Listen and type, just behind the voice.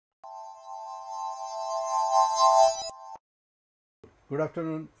Good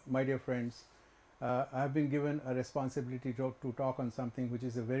afternoon, my dear friends. I have been given a responsibility to talk on something which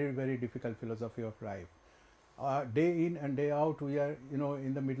is a very, very difficult philosophy of life. Day in and day out, we are,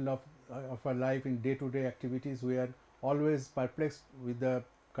 in the middle of our life, in day-to-day activities, we are always perplexed with the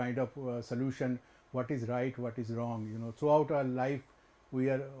kind of solution, what is right, what is wrong. Throughout our life, we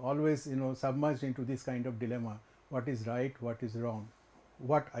are always, submerged into this kind of dilemma: what is right, what is wrong,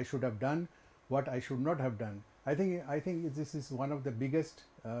 what I should have done, what I should not have done. I think this is one of the biggest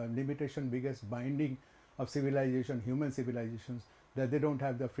limitation, biggest binding of civilization, human civilizations, that they don't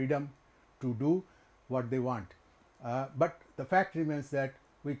have the freedom to do what they want. But the fact remains that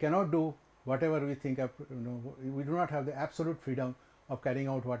we cannot do whatever we think of. We do not have the absolute freedom of carrying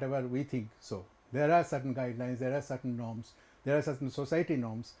out whatever we think. So there are certain guidelines, there are certain norms, there are certain society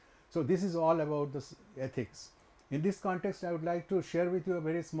norms. So this is all about this ethics. In this context, I would like to share with you a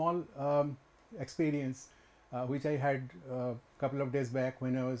very small experience which I had a couple of days back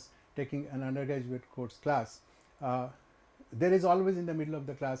when I was taking an undergraduate course class. There is always in the middle of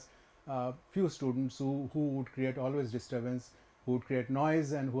the class few students who would create always disturbance, who would create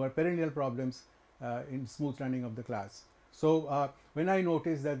noise, and who are perennial problems in smooth running of the class. So when I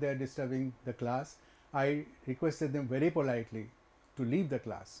noticed that they are disturbing the class, I requested them very politely to leave the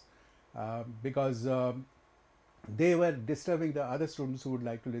class because they were disturbing the other students who would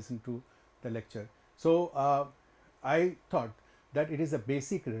like to listen to the lecture. So I thought that it is a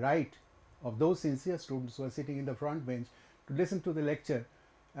basic right of those sincere students who are sitting in the front bench to listen to the lecture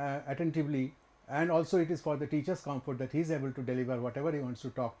attentively, and also it is for the teacher's comfort that he is able to deliver whatever he wants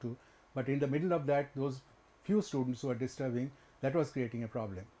to talk to. But in the middle of that, those few students who are disturbing, that was creating a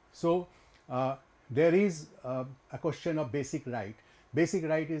problem. So there is a question of basic right. Basic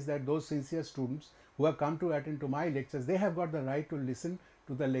right is that those sincere students who have come to attend to my lectures, they have got the right to listen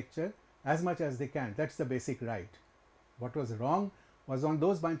to the lecture as much as they can. That's the basic right. What was wrong was on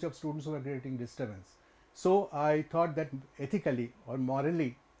those bunch of students who were creating disturbance. So I thought that ethically or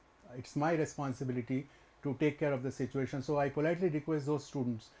morally, it's my responsibility to take care of the situation. So I politely request those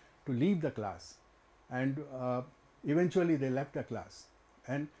students to leave the class, and eventually they left the class.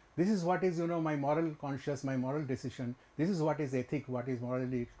 And this is what is, my moral conscience, my moral decision. This is what is ethic, what is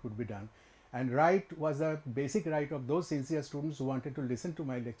morally it could be done. And right was the basic right of those sincere students who wanted to listen to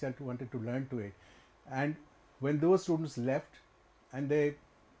my lecture, who wanted to learn to it. And when those students left and they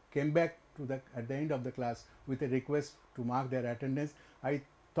came back to at the end of the class with a request to mark their attendance, I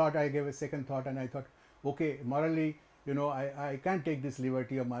thought, I gave a second thought, and I thought, okay, morally, I can't take this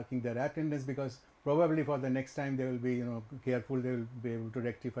liberty of marking their attendance, because probably for the next time they will be, careful, they will be able to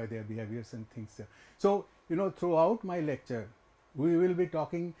rectify their behaviors and things. So, throughout my lecture, we will be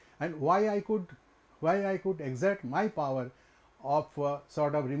talking, and why I could exert my power of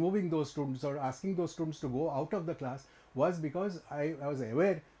sort of removing those students or asking those students to go out of the class was because I was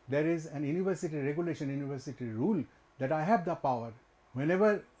aware there is an university regulation, university rule, that I have the power.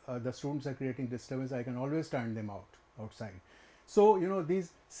 Whenever the students are creating disturbance, I can always turn them outside. So,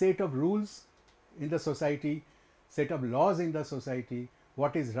 these set of rules in the society, set of laws in the society,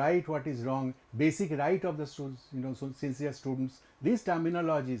 what is right, what is wrong, basic right of the students, sincere students, these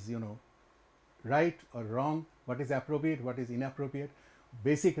terminologies, right or wrong, what is appropriate, what is inappropriate,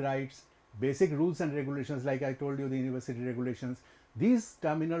 basic rights, basic rules and regulations, like I told you, the university regulations, these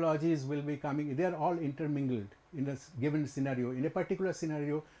terminologies will be coming, they are all intermingled in a given scenario. In a particular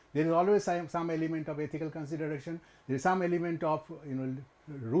scenario, there is always some element of ethical consideration, there is some element of,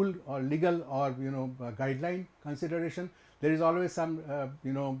 rule or legal or, guideline consideration. There is always some,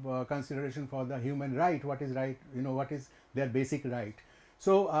 consideration for the human right, what is right, what is their basic right.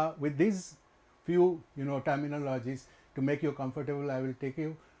 So with these few, terminologies, to make you comfortable, I will take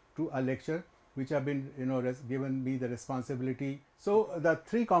you to a lecture which have been, given me the responsibility. So the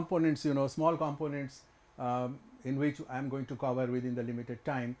three components, small components in which I am going to cover within the limited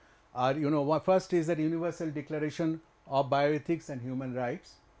time are, first is the Universal Declaration of Bioethics and Human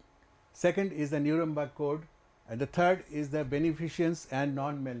Rights. Second is the Nuremberg Code, and the third is the beneficence and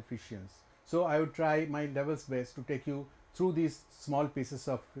non-maleficence. So I would try my level's best to take you through these small pieces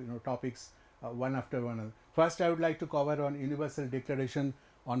of, topics one after one. First, I would like to cover on Universal Declaration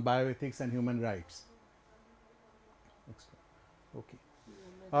on Bioethics and Human Rights. Okay.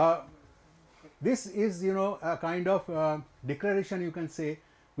 This is, a kind of declaration, you can say,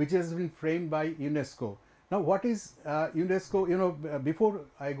 which has been framed by UNESCO. Now, what is UNESCO? Before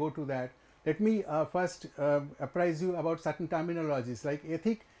I go to that, let me first apprise you about certain terminologies. Like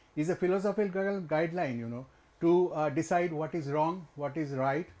ethic is a philosophical guideline, to decide what is wrong, what is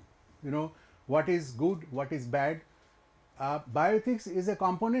right, what is good, what is bad. bioethics is a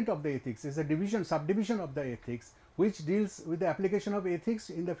component of the ethics, is a subdivision of the ethics, which deals with the application of ethics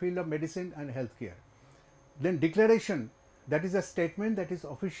in the field of medicine and healthcare. Then declaration, that is a statement that is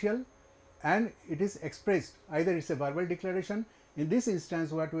official and it is expressed, either it's a verbal declaration. In this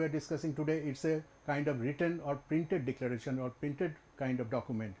instance, what we are discussing today, it's a kind of written or printed declaration or printed kind of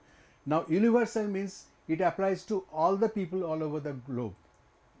document. Now, universal means it applies to all the people all over the globe,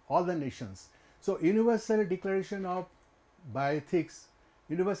 all the nations. So, universal declaration of bioethics,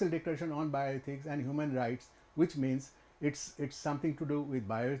 universal declaration on bioethics and human rights, which means it's something to do with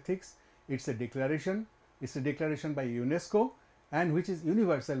bioethics. It's a declaration by UNESCO, and which is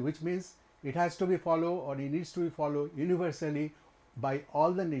universal, which means it has to be followed, or it needs to be followed universally by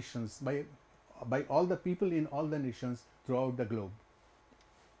all the nations, by all the people in all the nations throughout the globe.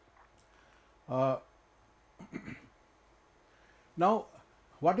 Now,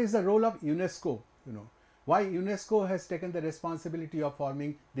 what is the role of UNESCO? Why UNESCO has taken the responsibility of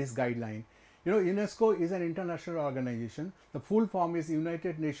forming this guideline? UNESCO is an international organization. The full form is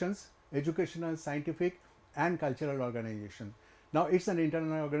United Nations Educational, Scientific and Cultural Organization. Now, it's an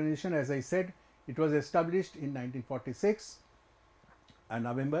international organization. As I said, it was established in 1946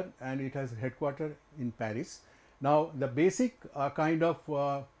 November, and it has headquarters in Paris. Now, the basic kind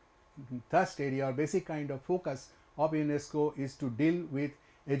of thrust area or basic kind of focus of UNESCO is to deal with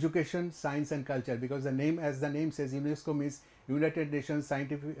education, science and culture, because the name, as the name says, UNESCO means United Nations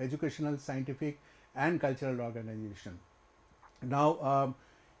Scientific, Educational, Scientific and Cultural Organization. Now,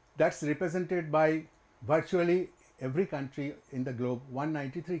 that's represented by virtually every country in the globe.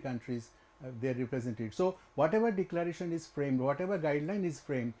 193 countries they are represented. So, whatever declaration is framed, whatever guideline is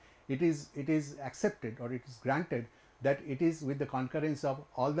framed, it is accepted or it is granted that it is with the concurrence of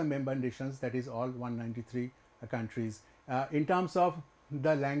all the member nations, that is all 193 countries. In terms of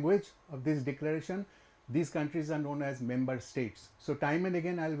the language of this declaration, these countries are known as member states. So, time and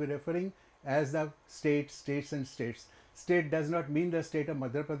again I will be referring as the states and states. State does not mean the state of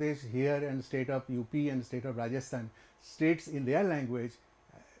Madhya Pradesh here and state of UP and state of Rajasthan. States in their language,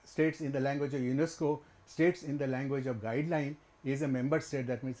 states in the language of UNESCO, states in the language of guideline is a member state,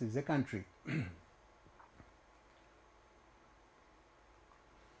 that means is a country.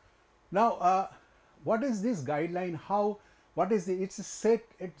 Now, what is this guideline? What is the? It's a set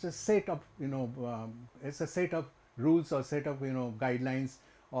of it's a set of rules or set of guidelines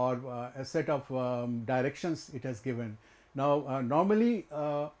or a set of directions it has given. Now, normally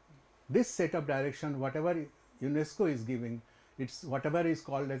this set of direction, whatever UNESCO is giving, it's whatever is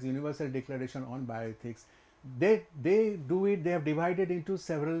called as Universal Declaration on Bioethics. They do it. They have divided into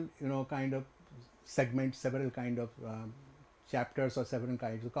several kind of segments, several kind of chapters or several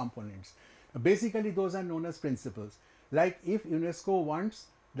kinds of components. Basically, those are known as principles. Like if UNESCO wants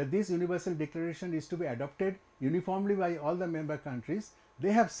that this Universal Declaration is to be adopted uniformly by all the member countries,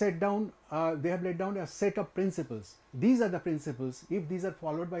 they have laid down a set of principles. These are the principles. If these are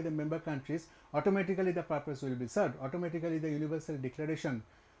followed by the member countries, automatically the purpose will be served. Automatically the Universal Declaration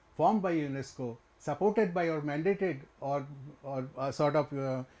formed by UNESCO, supported by or mandated or sort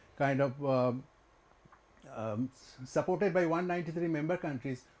of supported by 193 member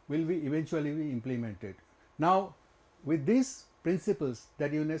countries will be eventually be implemented. Now, with these principles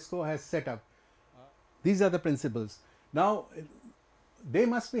that UNESCO has set up, these are the principles. Now, they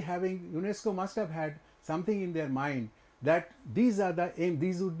must be having, UNESCO must have had something in their mind that these are the aim,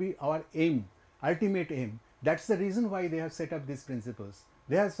 these would be our aim, ultimate aim. That's the reason why they have set up these principles.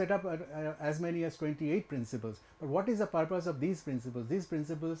 They have set up as many as 28 principles. But what is the purpose of these principles? These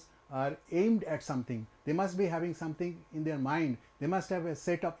principles are aimed at something. They must be having something in their mind. They must have a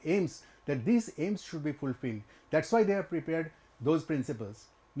set of aims, that these aims should be fulfilled. That's why they have prepared those principles.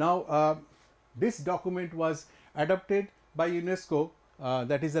 Now, this document was adopted by UNESCO,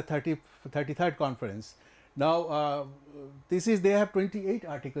 that is the 33rd conference. Now, they have 28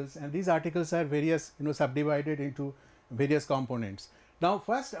 articles, and these articles are various, subdivided into various components. Now,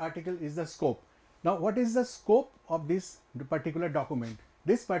 first article is the scope. Now, what is the scope of this particular document?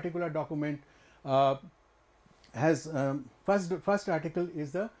 This particular document has first article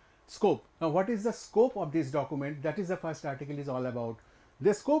is the scope. Now, what is the scope of this document? That is the first article is all about.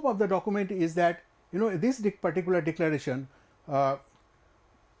 The scope of the document is that this particular declaration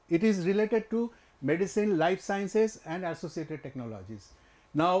it is related to medicine, life sciences and associated technologies.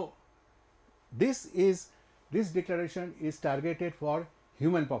 Now, this declaration is targeted for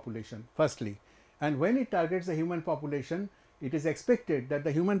human population firstly, and when it targets the human population, it is expected that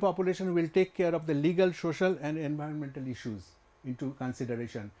the human population will take care of the legal, social and environmental issues into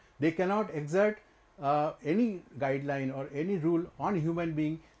consideration. They cannot exert any guideline or any rule on human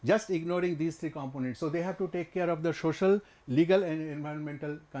being just ignoring these three components. So they have to take care of the social, legal and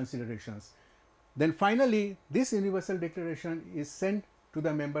environmental considerations. Then finally, this universal declaration is sent to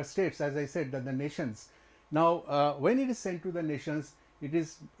the member states, as I said, that the nations. Now, when it is sent to the nations, it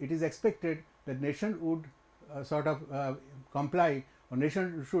is expected that nation would comply, or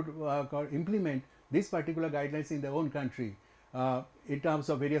nation should implement these particular guidelines in their own country. In terms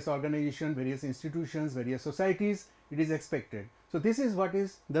of various organizations, various institutions, various societies, it is expected. So this is what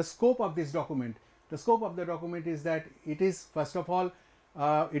is the scope of this document. The scope of the document is that it is, first of all,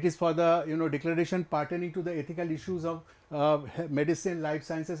 it is for the declaration pertaining to the ethical issues of medicine, life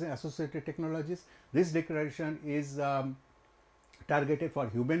sciences and associated technologies. This declaration is targeted for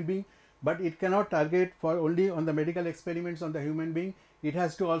human being, but it cannot target for only on the medical experiments on the human being. It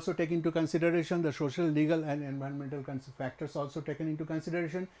has to also take into consideration the social, legal and environmental factors also taken into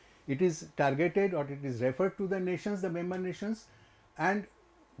consideration. It is targeted, or it is referred to the nations, the member nations. And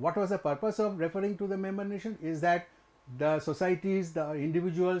what was the purpose of referring to the member nation is that the societies, the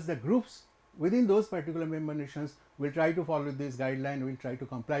individuals, the groups within those particular member nations will try to follow this guideline, will try to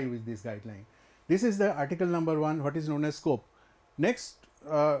comply with this guideline. This is the article number 1, what is known as scope. Next,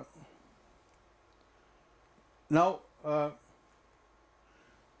 now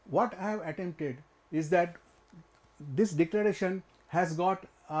what I have attempted is that this declaration has got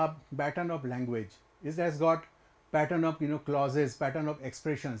a pattern of language. It has got pattern of clauses, pattern of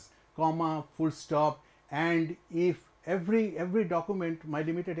expressions, comma, full stop, and if. Every document, my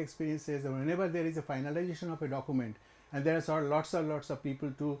limited experience says that whenever there is a finalization of a document, and there are lots of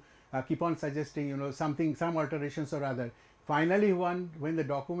people to keep on suggesting some alterations or other, finally when the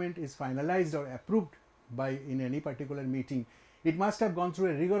document is finalized or approved by in any particular meeting, it must have gone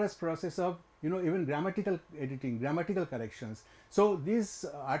through a rigorous process of even grammatical editing, grammatical corrections. So these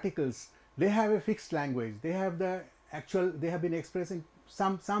articles, they have a fixed language, they have been expressed in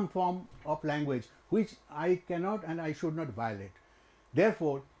some form of language which I cannot and I should not violate.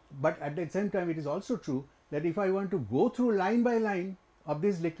 Therefore, but at the same time, it is also true that if I want to go through line by line of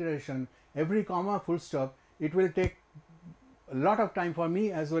this declaration, every comma, full stop, it will take a lot of time for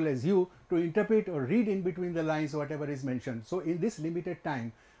me as well as you to interpret or read in between the lines whatever is mentioned. So in this limited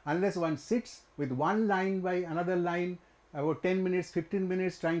time, unless one sits with one line by another line about 10 minutes, 15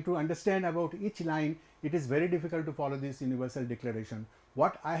 minutes trying to understand about each line, it is very difficult to follow this universal declaration.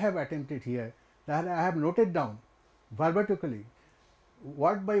 What I have attempted here, that I have noted down verbatically,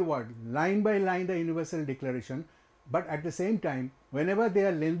 word by word, line by line, the universal declaration, but at the same time, whenever they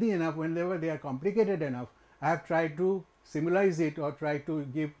are lengthy enough, whenever they are complicated enough, I have tried to symbolize it or try to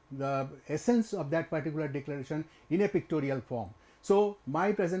give the essence of that particular declaration in a pictorial form. So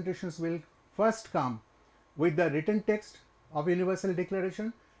my presentations will first come with the written text of universal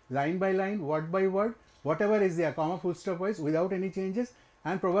declaration, line by line, word by word, whatever is there, comma, full stop wise, without any changes,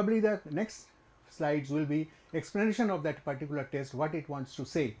 and probably the next slides will be explanation of that particular text, what it wants to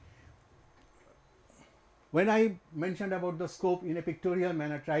say. When I mentioned about the scope in a pictorial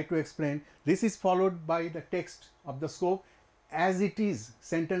manner, try to explain, this is followed by the text of the scope as it is,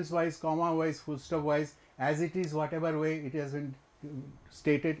 sentence wise, comma wise, full stop wise, as it is, whatever way it has been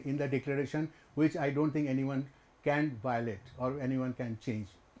stated in the declaration, which I don't think anyone can violate or anyone can change.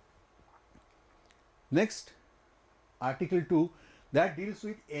 Next, Article 2, that deals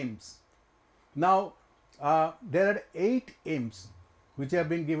with aims. Now, there are 8 aims which have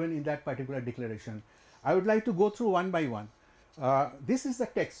been given in that particular declaration. I would like to go through one by one. This is the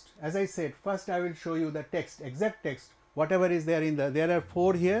text. As I said, first I will show you the text, exact text, whatever is there in there are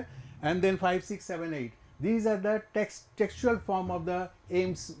 4 here, and then 5, 6, 7, 8. These are the textual form of the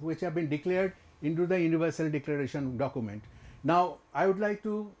aims which have been declared into the Universal Declaration document. Now, I would like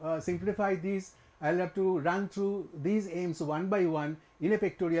to simplify these. I'll have to run through these aims one by one in a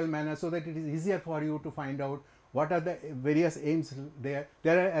pictorial manner so that it is easier for you to find out what are the various aims there.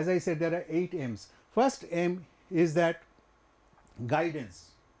 There are, as I said, there are 8 aims. First aim is that guidance.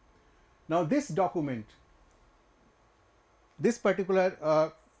 Now, this document, this particular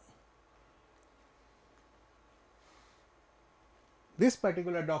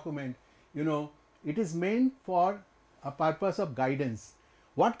document, it is meant for a purpose of guidance.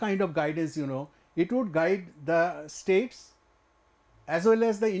 What kind of guidance? It would guide the states as well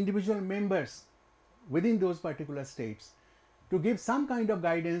as the individual members within those particular states to give some kind of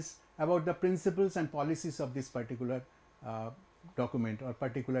guidance about the principles and policies of this particular document or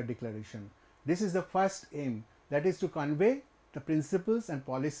particular declaration. This is the first aim, that is to convey the principles and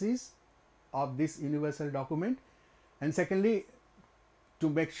policies of this universal document, and secondly, to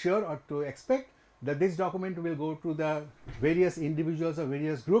make sure or to expect that this document will go to the various individuals or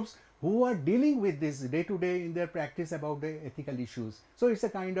various groups who are dealing with this day to day in their practice about the ethical issues. So it's a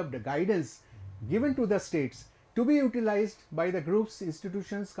kind of the guidance given to the states to be utilized by the groups,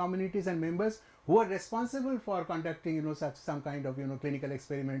 institutions, communities and members who are responsible for conducting such some kind of clinical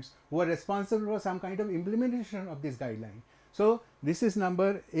experiments, who are responsible for some kind of implementation of this guideline. So this is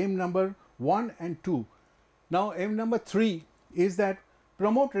aim number 1 and 2. Now aim number 3 is that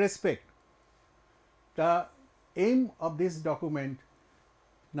promote respect. The aim of this document,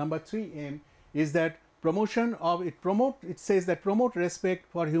 number 3 aim, is that it says that promote respect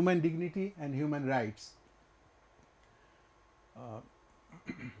for human dignity and human rights.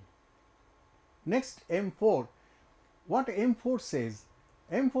 Next, M4. What M4 says?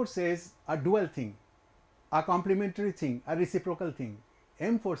 M4 says a dual thing, a complementary thing, a reciprocal thing.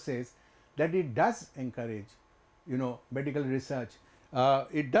 M4 says that it does encourage, medical research.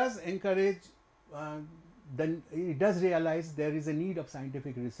 It does encourage, then it does realize there is a need of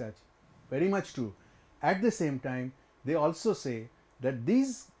scientific research. Very much true. At the same time, they also say that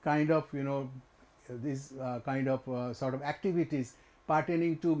these kind of, sort of activities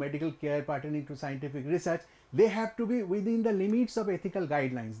pertaining to medical care, pertaining to scientific research, they have to be within the limits of ethical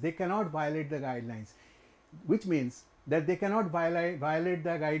guidelines. They cannot violate the guidelines, which means that they cannot violate the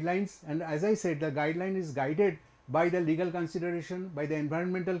guidelines. And as I said, the guideline is guided by the legal consideration, by the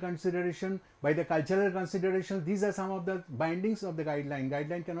environmental consideration, by the cultural consideration. These are some of the bindings of the guideline.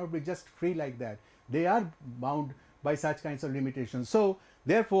 Guideline cannot be just free like that. They are bound by such kinds of limitations. So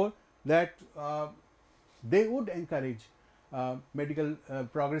therefore, that they would encourage medical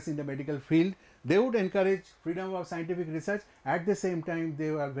progress in the medical field. They would encourage freedom of scientific research. At the same time, they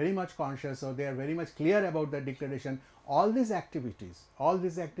are very much conscious, or they are very much clear about the declaration. All these activities,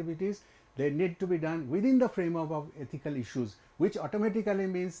 they need to be done within the framework of ethical issues, which automatically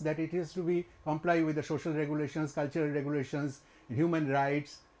means that it has to be comply with the social regulations, cultural regulations, human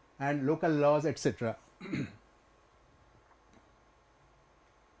rights and local laws, etc.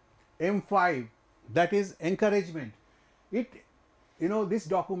 M5, that is encouragement. This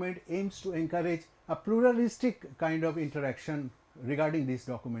document aims to encourage a pluralistic kind of interaction regarding this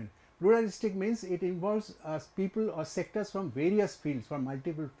document. Pluralistic means it involves people or sectors from various fields, from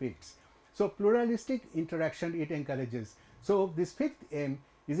multiple fields. So pluralistic interaction it encourages. So this 5th aim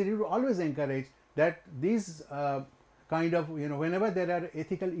is that it will always encourage that these whenever there are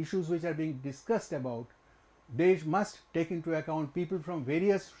ethical issues which are being discussed about, they must take into account people from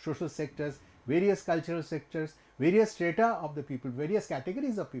various social sectors, various cultural sectors, various strata of the people, various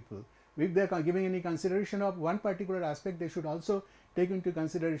categories of people. If they are giving any consideration of one particular aspect, they should also take into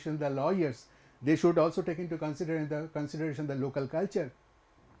consideration the lawyers. They should also take into consideration the local culture.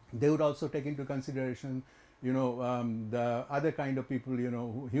 They would also take into consideration, the other kind of people,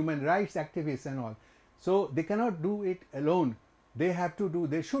 human rights activists and all. So they cannot do it alone. They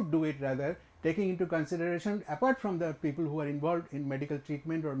should do it rather, taking into consideration, apart from the people who are involved in medical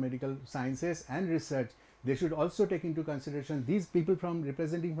treatment or medical sciences and research, they should also take into consideration these people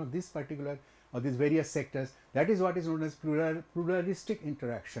representing from this particular or these various sectors. That is what is known as pluralistic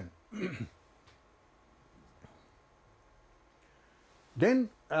interaction. Then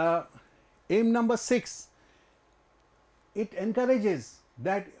aim number 6, it encourages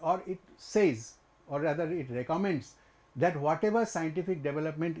that, or it says, or rather it recommends that whatever scientific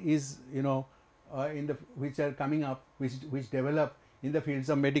development is, which are coming up, which develop in the fields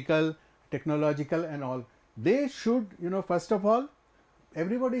of medical, technological and all, they should, first of all,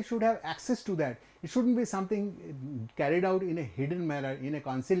 everybody should have access to that. It shouldn't be something carried out in a hidden manner, in a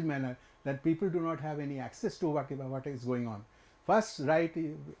concealed manner, that people do not have any access to what is going on. First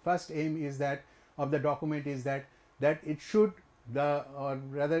aim is that of the document is that it should, or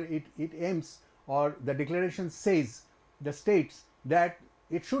rather it aims, or the declaration says, states that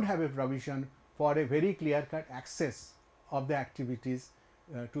it should have a provision for a very clear-cut access of the activities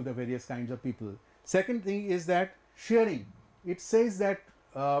to the various kinds of people. Second thing is that sharing. It says that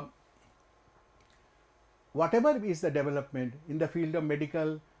whatever is the development in the field of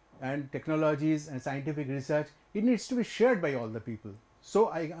medical and technologies and scientific research, it needs to be shared by all the people. So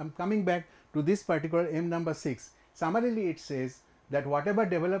I am coming back to this particular aim number 6. Summarily it says that whatever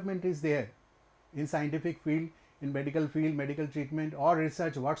development is there in scientific field, in medical field, medical treatment or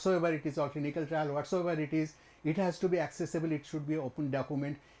research, whatsoever it is, or clinical trial, whatsoever it is, it has to be accessible. It should be an open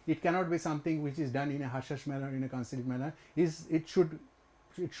document. It cannot be something which is done in a hush-hush manner, in a concealed manner. It should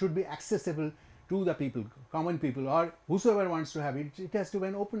be accessible to the people, common people, or whosoever wants to have it. It has to be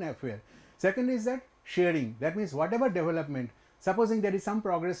an open affair. Second is that sharing. That means whatever development, supposing there is some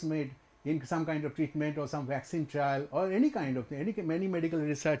progress made in some kind of treatment or some vaccine trial or any kind of many medical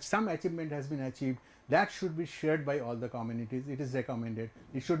research, some achievement has been achieved, that should be shared by all the communities. It is recommended.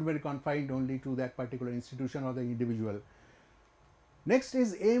 It should be confined only to that particular institution or the individual. Next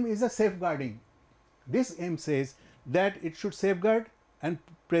is aim is a safeguarding. This aim says that it should safeguard and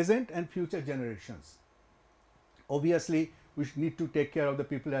present and future generations. Obviously, we need to take care of the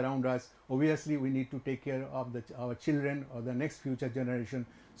people around us. Obviously, we need to take care of our children or the next future generation.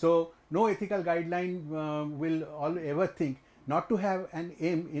 So, no ethical guideline will ever think not to have an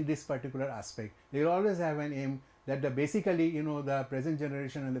aim in this particular aspect. They will always have an aim that basically, the present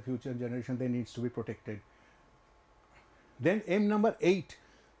generation and the future generation, they needs to be protected. Then aim number 8.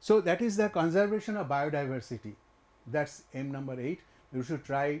 So, that is the conservation of biodiversity. That's aim number 8. We should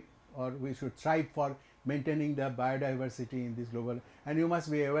try, or we should strive for maintaining the biodiversity in this global. And you must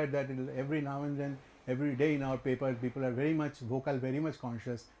be aware that every now and then, every day in our paper, people are very much vocal, very much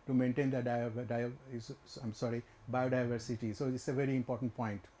conscious to maintain the biodiversity. So, it's a very important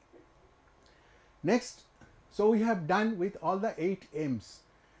point. Next, so we have done with all the 8 aims.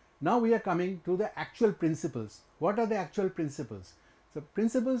 Now we are coming to the actual principles. What are the actual principles? So,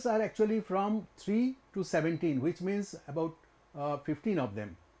 principles are actually from 3 to 17, which means about 15 of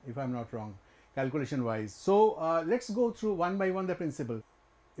them, if I am not wrong, calculation wise. So, let us go through one by one the principle.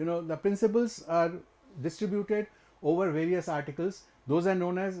 The principles are distributed over various articles. Those are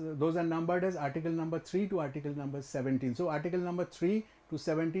numbered as article number 3 to article number 17. So, article number 3 to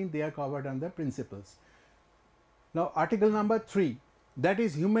 17, they are covered under principles. Now, article number 3, that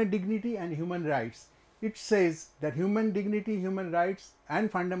is human dignity and human rights. It says that human dignity, human rights and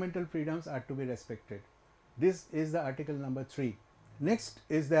fundamental freedoms are to be respected. This is the article number 3. Next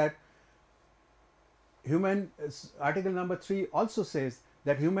is that article number 3 also says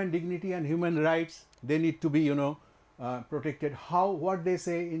that human dignity and human rights, they need to be protected. What they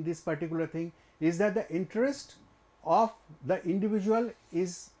say in this particular thing is that the interest of the individual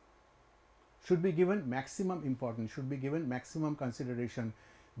should be given maximum importance, should be given maximum consideration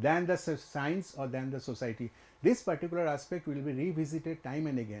than the science or than the society. This particular aspect will be revisited time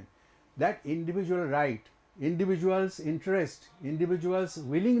and again, that individual right, individual's interest, individual's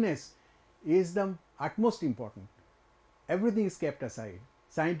willingness is the utmost important. Everything is kept aside.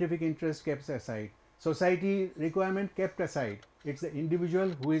 Scientific interest kept aside. Society requirement kept aside. It's the individual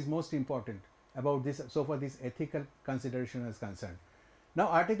who is most important about this, so far this ethical consideration is concerned. Now,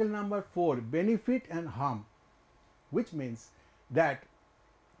 article number 4, benefit and harm, which means that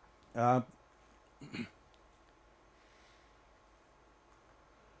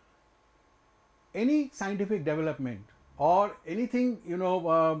any scientific development or anything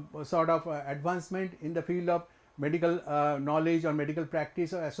sort of advancement in the field of medical knowledge or medical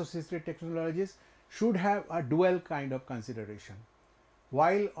practice or associated technologies should have a dual kind of consideration.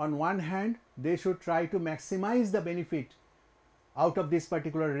 While on one hand they should try to maximize the benefit out of this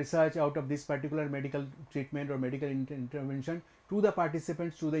particular research, out of this particular medical treatment or medical intervention to the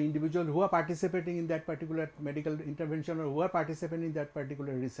participants, to the individual who are participating in that particular medical intervention or who are participating in that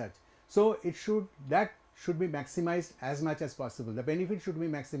particular research. So, that should be maximized as much as possible. The benefit should be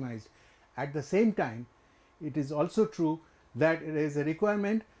maximized. At the same time, it is also true that it is a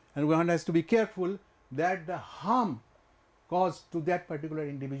requirement and one has to be careful that the harm caused to that particular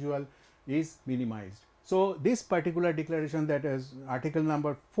individual is minimized. So, this particular declaration, that is article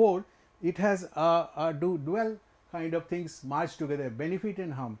number 4, it has a dual kind of things merged together, benefit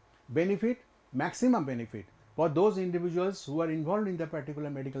and harm. Benefit, maximum benefit for those individuals who are involved in the particular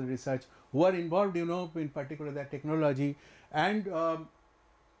medical research, who are involved in particular that technology, and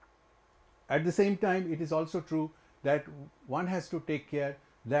at the same time it is also true that one has to take care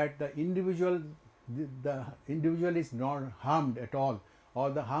that the individual is not harmed at all, or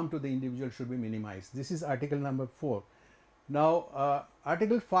the harm to the individual should be minimized. This is article number 4. Now,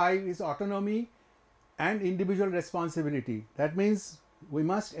 article 5 is autonomy and individual responsibility. That means we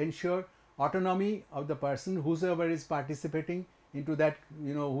must ensure autonomy of the person, whosoever is participating into that,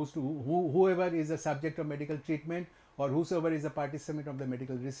 whoever is a subject of medical treatment or whosoever is a participant of the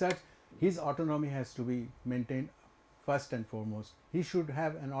medical research, his autonomy has to be maintained first and foremost. He should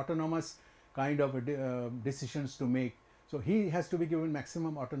have an autonomous kind of decisions to make. So, he has to be given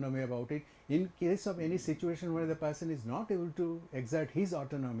maximum autonomy about it. In case of any situation where the person is not able to exert his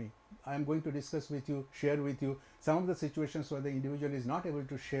autonomy, I am going to discuss with you, share with you some of the situations where the individual is not able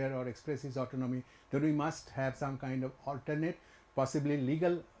to share or express his autonomy, then we must have some kind of alternate, possibly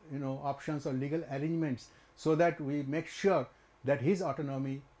legal options or legal arrangements, so that we make sure that his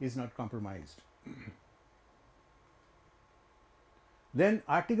autonomy is not compromised. Then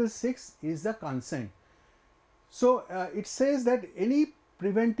article 6 is the consent. So, it says that any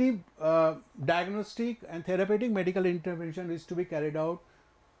preventive diagnostic and therapeutic medical intervention is to be carried out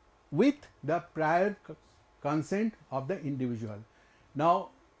with the prior consent of the individual. Now,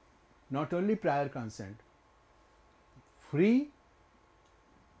 not only prior consent, free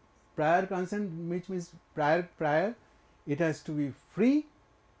prior consent, which means prior, it has to be free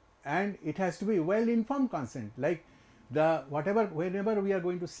and it has to be well informed consent. Like whenever we are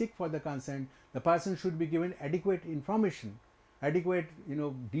going to seek for the consent, the person should be given adequate information, adequate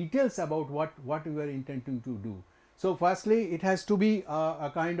details about what we are intending to do. So firstly, it has to be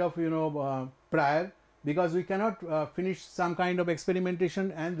a kind of prior, because we cannot finish some kind of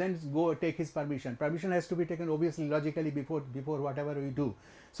experimentation and then go take his permission. Permission has to be taken obviously logically before whatever we do.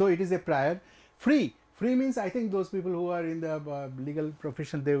 So it is a prior. Free means, I think those people who are in the legal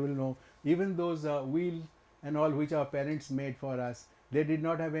profession, they will know, even those will and all which our parents made for us, they did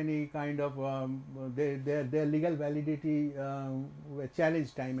not have any kind of their legal validity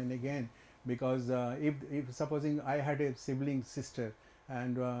challenged time and again, because if supposing I had a sibling sister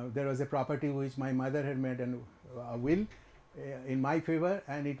and there was a property which my mother had made and a will in my favor,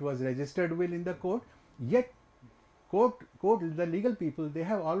 and it was registered will in the court, yet the legal people, they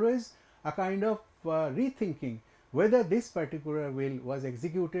have always a kind of rethinking whether this particular will was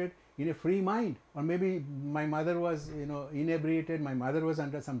executed in a free mind, or maybe my mother was inebriated, my mother was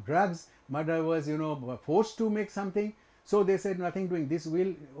under some drugs, mother was forced to make something. So they said nothing doing this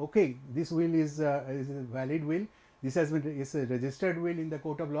will. Okay, this will is a valid will. This has been is a registered will in the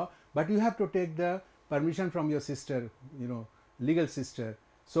court of law, but you have to take the permission from your sister, legal sister.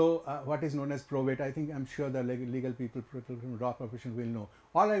 So what is known as probate, I think I'm sure the legal people from law profession will know.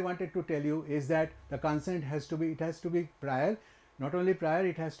 All I wanted to tell you is that the consent has to be prior. Not only prior,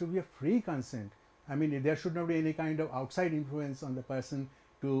 it has to be a free consent. I mean, there should not be any kind of outside influence on the person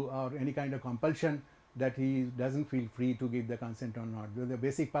or any kind of compulsion that he doesn't feel free to give the consent or not. The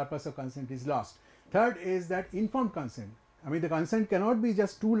basic purpose of consent is lost. Third is that informed consent. I mean, the consent cannot be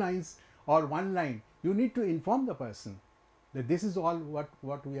just 2 lines or 1 line. You need to inform the person that this is all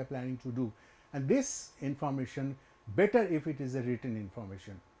what we are planning to do. And this information, better if it is a written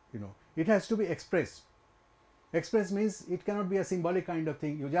information, it has to be expressed. Express means it cannot be a symbolic kind of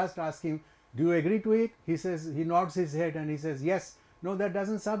thing. You just ask him, do you agree to it? He says, he nods his head and he says yes. No, that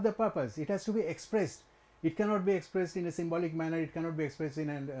doesn't serve the purpose. It has to be expressed. It cannot be expressed in a symbolic manner. It cannot be expressed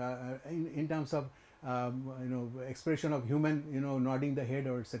in terms of expression of human nodding the head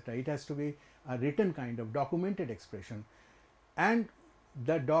or etc. It has to be a written kind of documented expression, and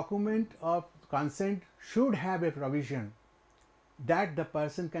the document of consent should have a provision that the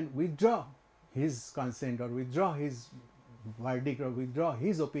person can withdraw his consent or withdraw his verdict or withdraw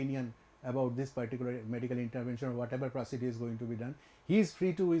his opinion about this particular medical intervention or whatever procedure is going to be done. He is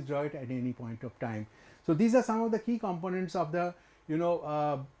free to withdraw it at any point of time. So these are some of the key components of the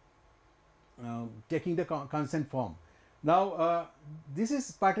taking the consent form. Now this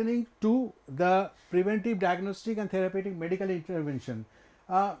is pertaining to the preventive diagnostic and therapeutic medical intervention.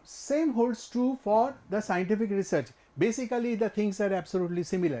 Same holds true for the scientific research. Basically the things are absolutely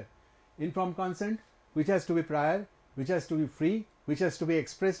similar. Informed consent, which has to be prior, which has to be free, which has to be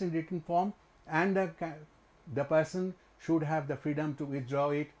expressed in written form, and the person should have the freedom to withdraw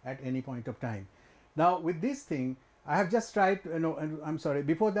it at any point of time. Now with this thing, I have just tried, I'm sorry,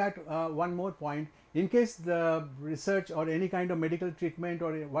 before that one more point. In case the research or any kind of medical treatment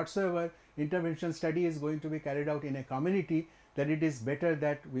or whatsoever intervention study is going to be carried out in a community, then it is better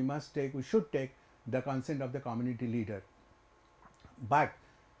that we should take the consent of the community leader. But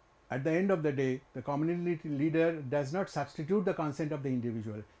at the end of the day, the community leader does not substitute the consent of the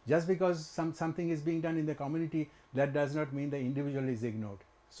individual. Just because something is being done in the community, that does not mean the individual is ignored.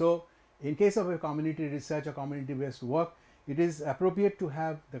 So in case of a community research or community based work, it is appropriate to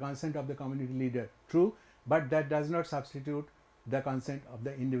have the consent of the community leader, true, but that does not substitute the consent of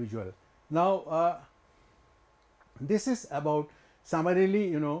the individual. Now this is about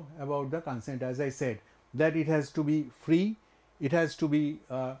summarily about the consent. As I said, that it has to be free, it has to be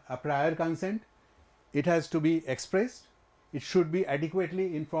a prior consent, it has to be expressed, it should be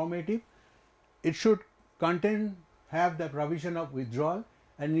adequately informative, it should have the provision of withdrawal,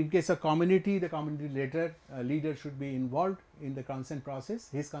 and in case of community, the community leader should be involved in the consent process.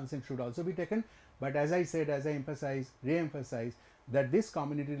 His consent should also be taken, but as I said, as I re-emphasize that this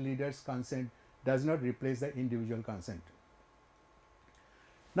community leader's consent does not replace the individual consent.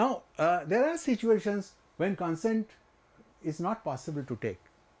 Now there are situations when consent is not possible to take.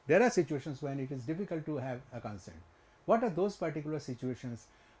 There are situations when it is difficult to have a consent. What are those particular situations?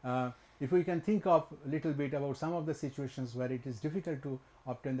 If we can think of a little bit about some of the situations where it is difficult to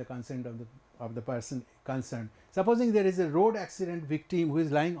obtain the consent of the person concerned. Supposing there is a road accident victim who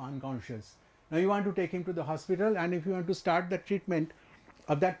is lying unconscious. Now you want to take him to the hospital, and if you want to start the treatment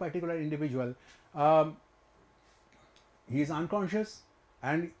of that particular individual, he is unconscious,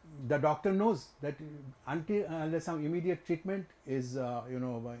 and the doctor knows that unless some immediate treatment is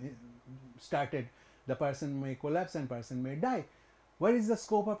started, the person may collapse and person may die. Where is the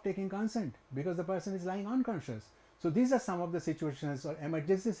scope of taking consent? Because the person is lying unconscious. So these are some of the situations or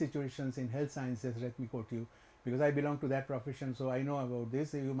emergency situations in health sciences. Let me quote you, because I belong to that profession, so I know about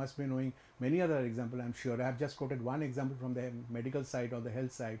this. You must be knowing many other examples, I'm sure. I have just quoted one example from the medical side or the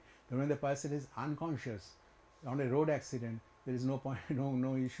health side. That when the person is unconscious on a road accident, there is no point,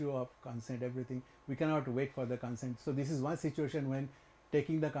 no issue of consent, everything. We cannot wait for the consent. So this is one situation when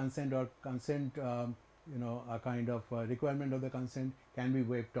taking the consent or consent, a kind of requirement of the consent can be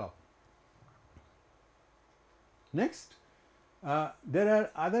waived off. Next, there are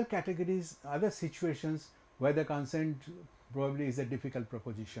other categories, other situations where the consent probably is a difficult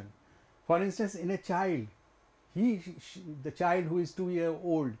proposition. For instance, in a child, the child who is 2 years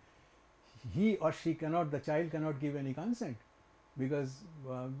old, he or she cannot, the child cannot give any consent because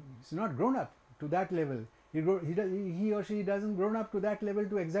it's not grown up to that level. He or she doesn't grown up to that level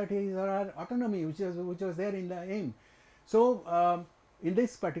to exert his or her autonomy, which was there in the aim. So in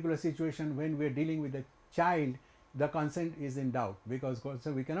this particular situation, when we are dealing with a child, the consent is in doubt, because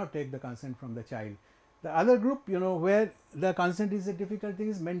so we cannot take the consent from the child. The other group, where the consent is a difficult thing,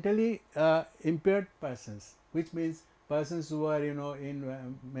 is mentally impaired persons, which means persons who are in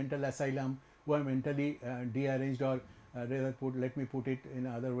mental asylum, who are mentally deranged, or rather let me put it in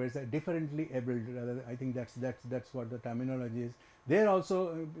other words, differently abled. Rather, I think that's what the terminology is. They are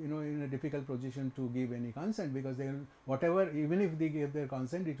also in a difficult position to give any consent, because they whatever, even if they give their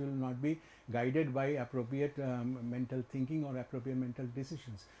consent, it will not be guided by appropriate mental thinking or appropriate mental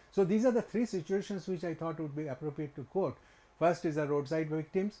decisions. So these are the three situations which I thought would be appropriate to quote. First is the roadside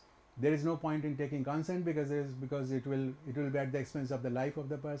victims. There is no point in taking consent because it will be at the expense of the life of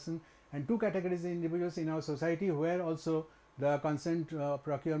the person. And two categories of individuals in our society where also the consent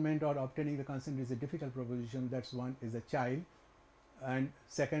procurement or obtaining the consent is a difficult proposition. That's one is the child, and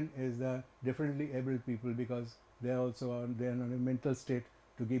second is the differently abled people, because they are also they are in a mental state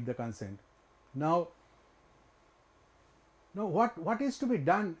to give the consent. Now what is to be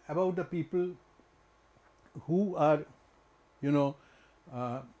done about the people who are who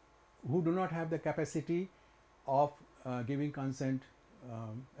do not have the capacity of giving consent?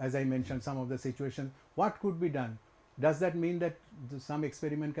 As I mentioned, some of the situations, what could be done? Does that mean that some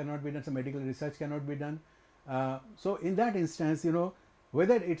experiment cannot be done, some medical research cannot be done? So in that instance,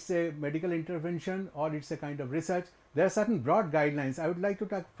 whether it's a medical intervention or it's a kind of research, there are certain broad guidelines. I would like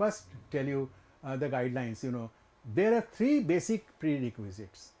to first tell you the guidelines. There are three basic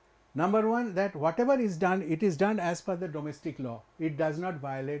prerequisites. Number one, that whatever is done, it is done as per the domestic law. It does not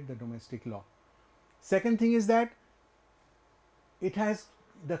violate the domestic law. Second thing is that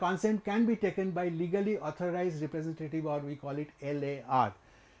the consent can be taken by legally authorized representative, or we call it LAR.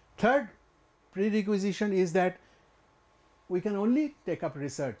 Third prerequisition is that we can only take up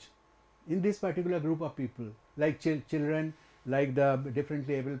research in this particular group of people, like children, like the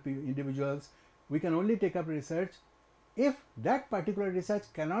differently able individuals. We can only take up research if that particular research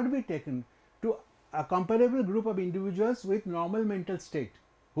cannot be taken to a comparable group of individuals with normal mental state,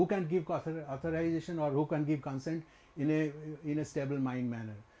 who can give authorization or who can give consent in a stable mind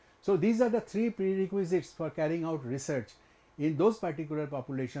manner. So these are the three prerequisites for carrying out research in those particular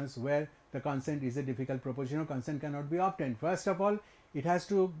populations where the consent is a difficult proposition or consent cannot be obtained. First of all, it has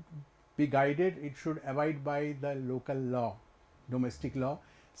to be guided, it should abide by the local law, domestic law.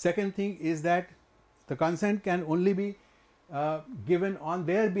 Second thing is that the consent can only be given on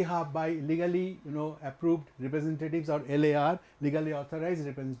their behalf by legally approved representatives, or LAR, legally authorized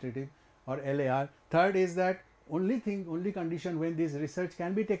representative, or LAR. Third is that only condition when this research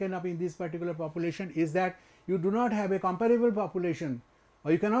can be taken up in this particular population is that you do not have a comparable population,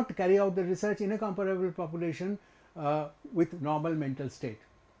 or you cannot carry out the research in a comparable population with normal mental state.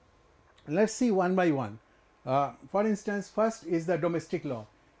 Let's see one by one. For instance, first is the domestic law.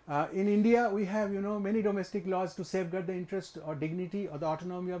 In India, we have many domestic laws to safeguard the interest or dignity or the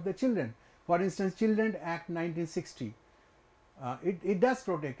autonomy of the children. For instance, Children Act 1960. It does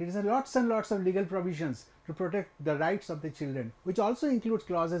protect. It is lots and lots of legal provisions to protect the rights of the children, which also includes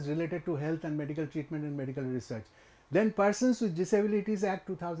clauses related to health and medical treatment and medical research. Then Persons with Disabilities Act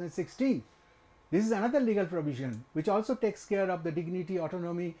 2016. This is another legal provision which also takes care of the dignity,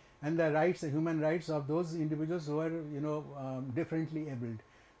 autonomy and the rights, the human rights of those individuals who are differently abled.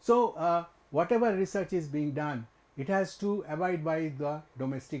 So whatever research is being done, it has to abide by the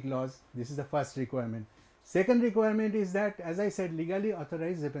domestic laws. This is the first requirement. Second requirement is that, as I said, legally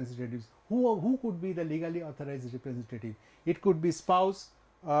authorized representatives. Who could be the legally authorized representative? It could be spouse,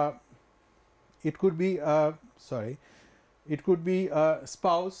 it could be it could be a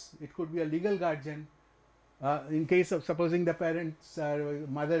spouse, it could be a legal guardian. In case of supposing the parents,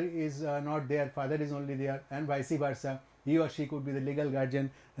 mother is not there, father is only there, and vice versa, he or she could be the legal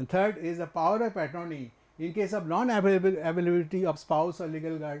guardian. And third is the power of attorney. In case of non-availability of spouse or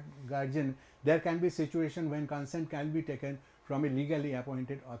legal guardian, there can be situation when consent can be taken from a legally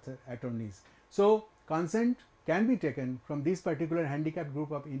appointed attorneys. So consent can be taken from this particular handicapped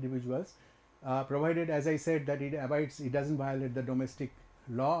group of individuals, provided, as I said, that it abides, it doesn't violate the domestic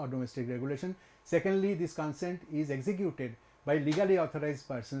law or domestic regulation. Secondly, this consent is executed by legally authorized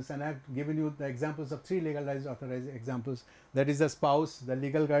persons, and I have given you the examples of 3 legalized authorized examples, that is the spouse, the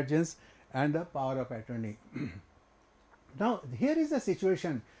legal guardians, and the power of attorney. Now here is the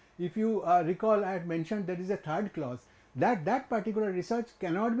situation. If you recall, I had mentioned there is a third clause, that particular research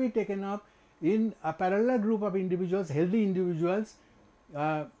cannot be taken up in a parallel group of individuals, healthy individuals,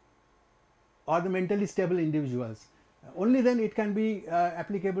 or the mentally stable individuals. Only then it can be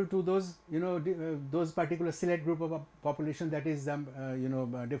applicable to those those particular select group of population, that is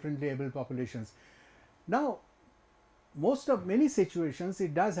differently able populations. Now many situations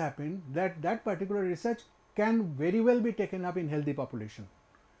it does happen that particular research can very well be taken up in healthy population.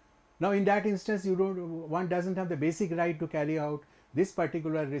 Now in that instance, one doesn't have the basic right to carry out this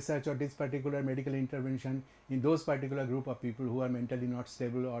particular research or this particular medical intervention in those particular group of people who are mentally not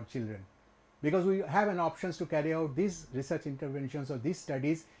stable or children, because we have an options to carry out these research interventions or these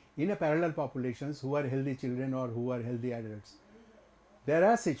studies in a parallel populations who are healthy children or who are healthy adults. There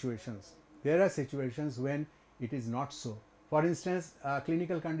are situations when it is not so. For instance, a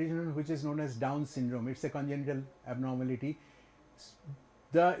clinical condition which is known as Down syndrome, it's a congenital abnormality.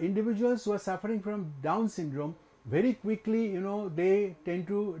 The individuals who are suffering from Down syndrome, very quickly they tend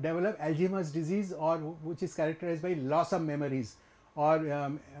to develop Alzheimer's disease, or which is characterized by loss of memories, or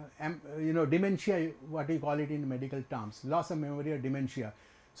dementia, what we call it in medical terms, loss of memory or dementia.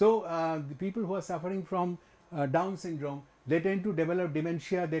 So the people who are suffering from Down syndrome, they tend to develop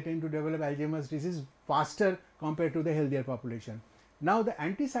dementia, they tend to develop Alzheimer's disease faster compared to the healthier population. Now the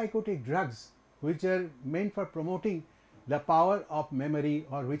antipsychotic drugs, which are meant for promoting the power of memory,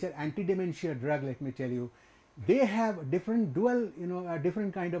 or which are anti-dementia drug, let me tell you, they have different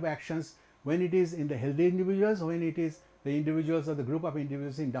different kind of actions when it is in the healthy individuals, when it is the individuals or the group of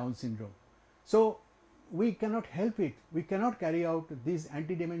individuals in Down syndrome. So we cannot help it, we cannot carry out these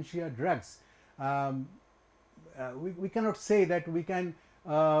anti-dementia drugs. We cannot say that we can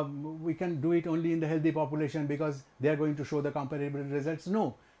do it only in the healthy population because they are going to show the comparable results.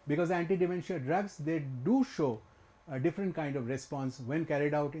 No, because anti-dementia drugs, they do show a different kind of response when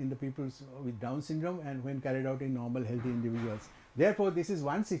carried out in the people with Down syndrome and when carried out in normal healthy individuals. Therefore, this is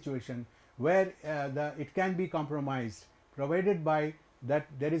one situation where it can be compromised, provided by that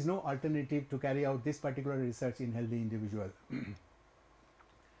there is no alternative to carry out this particular research in healthy individual.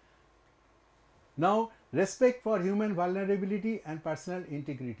 Now, respect for human vulnerability and personal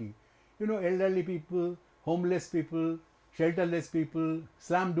integrity. Elderly people, homeless people, shelterless people,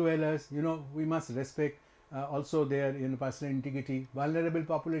 slum dwellers, we must respect also their personal integrity. Vulnerable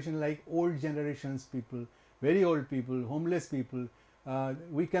population like old generations people, very old people, homeless people,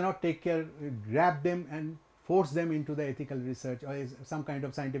 we cannot grab them and force them into the ethical research or some kind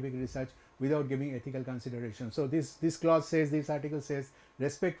of scientific research without giving ethical consideration. So this clause says, this article says,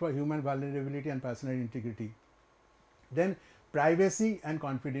 respect for human vulnerability and personal integrity. Then privacy and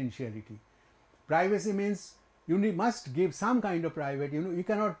confidentiality. Privacy means you must give some kind of private, you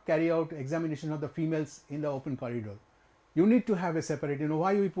cannot carry out examination of the females in the open corridor. You need to have a separate,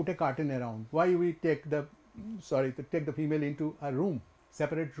 why we put a curtain around, why we take the female into a room,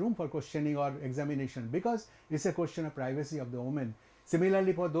 separate room for questioning or examination, because it's a question of privacy of the woman.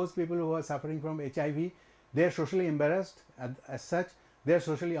 Similarly, for those people who are suffering from HIV, they are socially embarrassed as such, they are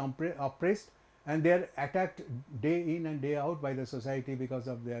socially oppressed, and they are attacked day in and day out by the society because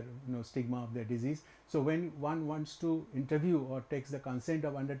of their stigma of their disease. So when one wants to interview or takes the consent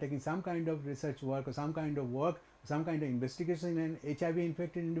of undertaking some kind of research work or some kind of work, some kind of investigation in HIV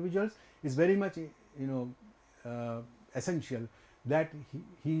infected individuals, is very much essential that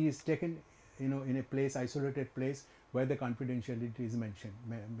he is taken in a place, isolated place, where the confidentiality is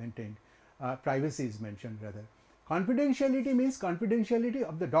maintained, privacy is mentioned rather. Confidentiality means confidentiality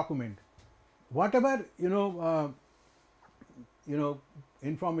of the document. Whatever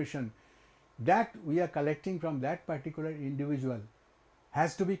information that we are collecting from that particular individual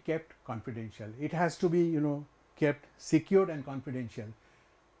has to be kept confidential. It has to be kept secured and confidential.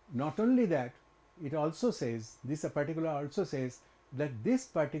 Not only that, it also says, this particular also says that this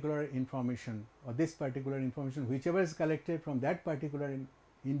particular information or this particular information whichever is collected from that particular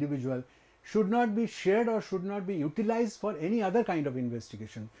individual should not be shared or should not be utilized for any other kind of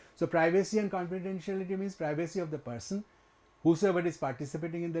investigation. So privacy and confidentiality means privacy of the person, whosoever is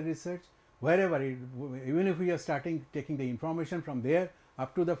participating in the research, wherever even if we are taking the information from there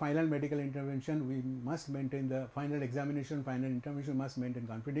up to the final medical intervention, we must maintain the final examination, final intervention must maintain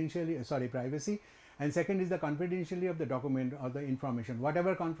privacy. And second is the confidentiality of the document or the information.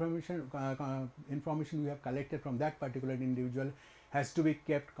 Whatever information we have collected from that particular individual has to be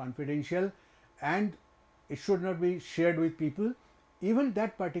kept confidential, and it should not be shared with people. Even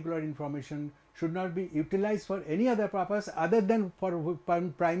that particular information should not be utilized for any other purpose other than for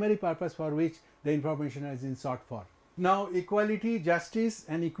primary purpose for which the information has been sought for. Now, equality, justice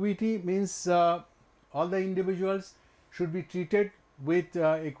and equity means all the individuals should be treated with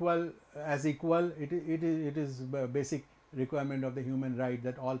equal. It is a basic requirement of the human right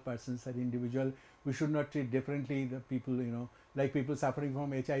that all persons are individual. We should not treat differently the people, like people suffering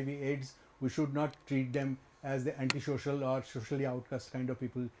from HIV AIDS, we should not treat them as the antisocial or socially outcast kind of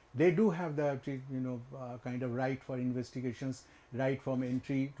people. They do have the kind of right for investigations, right from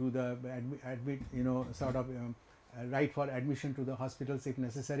entry to the right for admission to the hospitals if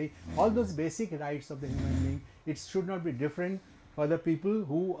necessary. All those basic rights of the human being, it should not be different for the people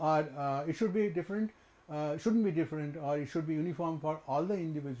who are, it should be different, shouldn't be different, or it should be uniform for all the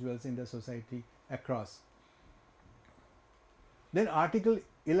individuals in the society across. Then Article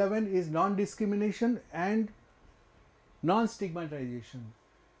 11 is non-discrimination and non-stigmatization.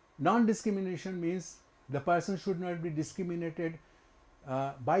 Non-discrimination means the person should not be discriminated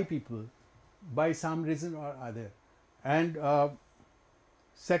by people by some reason or other. And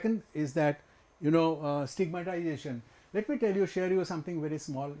second is that stigmatization. Let me share you something very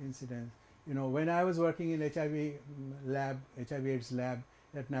small incident. When I was working in HIV AIDS lab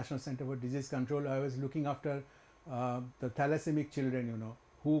at National Center for Disease Control, I was looking after the thalassaemic children,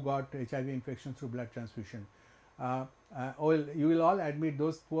 who got HIV infection through blood transfusion. You will all admit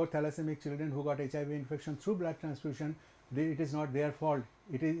those poor thalassaemic children who got HIV infection through blood transfusion, it is not their fault.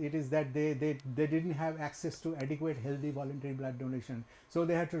 It is that they didn't have access to adequate healthy voluntary blood donation. So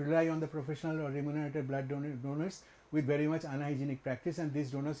they had to rely on the professional or remunerated blood donors with very much unhygienic practice, and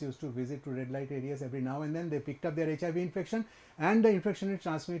these donors used to visit to red light areas every now and then. They picked up their HIV infection, and the infection is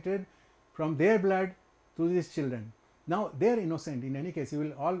transmitted from their blood to these children. Now they are innocent in any case. You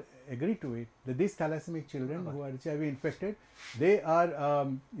will all agree to it that these thalassaemic children who are HIV infected, they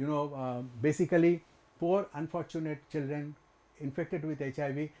are basically poor unfortunate children infected with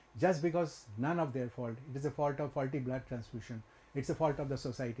HIV just because none of their fault. It is a fault of faulty blood transfusion. It's a fault of the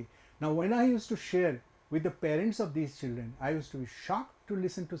society. Now when I used to share with the parents of these children, I used to be shocked to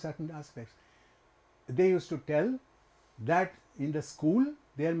listen to certain aspects. They used to tell that in the school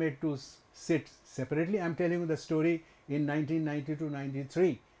they are made to sit separately. I am telling you the story in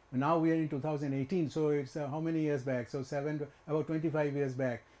 1992-93. Now we are in 2018, so it's how many years back? So about 25 years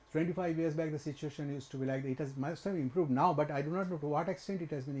back. 25 years back the situation used to be like, must have improved now, but I do not know to what extent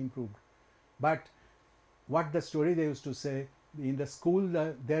it has been improved. But what the story they used to say, in the school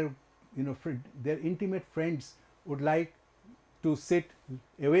their intimate friends would like to sit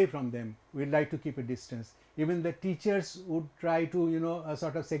away from them, would like to keep a distance. Even the teachers would try to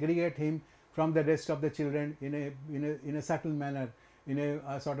sort of segregate him from the rest of the children in a subtle manner, in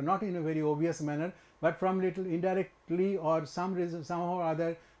a sort of not in a very obvious manner, but from little indirectly or some reason somehow or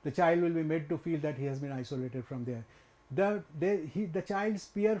other, the child will be made to feel that he has been isolated from there. The child's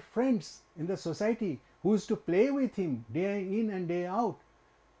peer friends in the society who used to play with him day in and day out,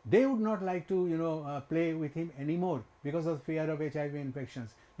 they would not like to play with him anymore because of fear of HIV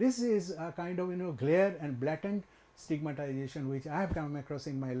infections. This is a kind of glare and blatant stigmatization which I have come across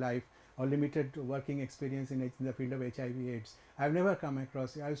in my life, or limited working experience in the field of HIV/AIDS. I have never come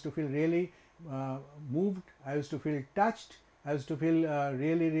across. I used to feel really moved. I used to feel touched. I used to feel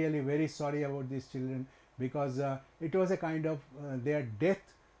really very sorry about these children, because it was a kind of their death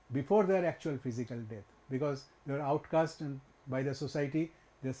before their actual physical death, because they were outcast and by the society.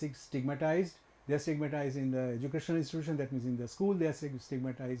 They are stigmatized. They are stigmatized in the educational institution, that means in the school. They are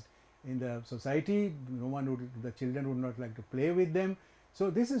stigmatized in the society. The children would not like to play with them.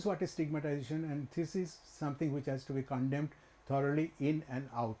 So this is what is stigmatization, and this is something which has to be condemned thoroughly in and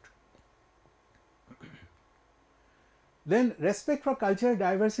out. Then respect for cultural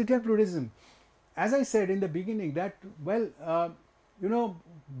diversity and pluralism. as I said in the beginning that, well, you know,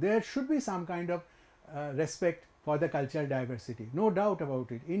 there should be some kind of respect for the cultural diversity, no doubt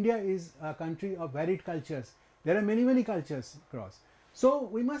about it. India is a country of varied cultures. There are many, many cultures across. So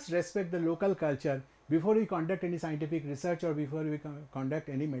we must respect the local culture before we conduct any scientific research or before we conduct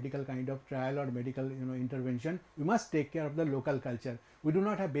any medical kind of trial or medical, you know, intervention. We must take care of the local culture. We do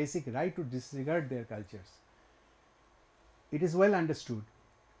not have basic right to disregard their cultures. It is well understood.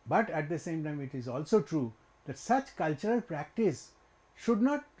 But at the same time, it is also true that such cultural practice should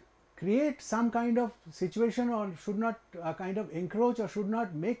not create some kind of situation, or should not kind of encroach, or should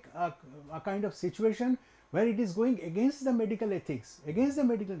not make a kind of situation where it is going against the medical ethics, against the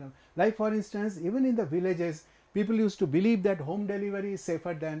medical norm. Like for instance, even in the villages, people used to believe that home delivery is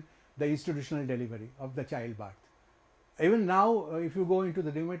safer than the institutional delivery of the childbirth. Even now, if you go into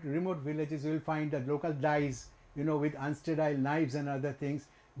the remote villages, you will find that local dyes, you know, with unsterile knives and other things,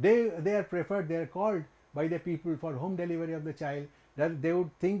 they are preferred, they are called by the people for home delivery of the child, that they would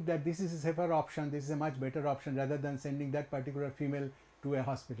think that this is a safer option, this is a much better option rather than sending that particular female to a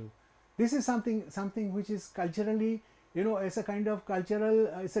hospital. This is something which is culturally, you know, as a kind of cultural,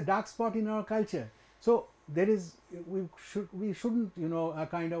 it's a dark spot in our culture. So there is, we shouldn't, you know, a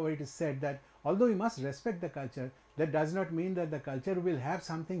kind of, it is said that although we must respect the culture, that does not mean that the culture will have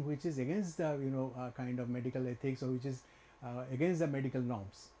something which is against the, you know, kind of medical ethics, or which is against the medical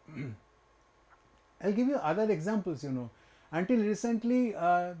norms. I'll give you other examples, you know. Until recently,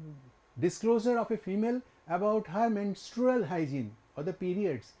 disclosure of a female about her menstrual hygiene or the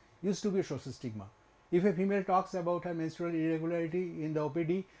periods used to be a social stigma. If a female talks about her menstrual irregularity in the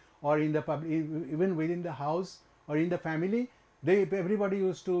OPD or in the public, even within the house or in the family, everybody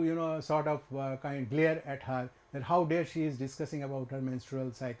used to, you know, sort of kind of glare at her, that how dare she is discussing about her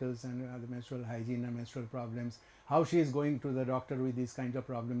menstrual cycles and the menstrual hygiene and menstrual problems, how she is going to the doctor with these kinds of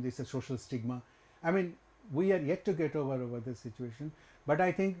problems. This is a social stigma. I mean, we are yet to get over this situation, but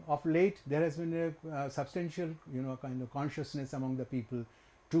I think of late there has been a substantial, you know, kind of consciousness among the people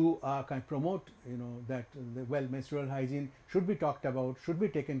to kind of promote, you know, that well, menstrual hygiene should be talked about, should be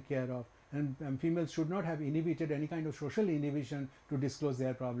taken care of, and females should not have inhibited any kind of social inhibition to disclose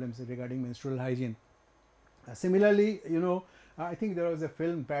their problems regarding menstrual hygiene. Similarly, you know, I think there was a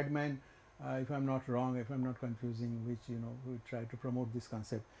film, Padman, if I'm not wrong, if I'm not confusing, which, you know, we try to promote this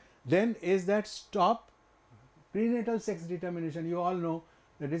concept. Then is that stop prenatal sex determination. You all know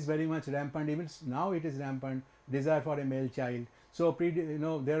that is very much rampant. Even now it is rampant, desire for a male child. So you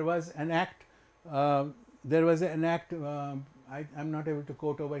know, there was an act, I'm not able to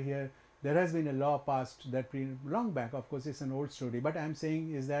quote over here. There has been a law passed that long back, of course it's an old story, but I'm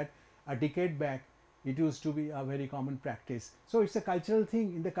saying is that a decade back it used to be a very common practice. So it's a cultural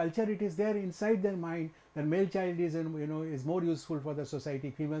thing. In the culture it is there inside their mind that male child is, you know, is more useful for the society,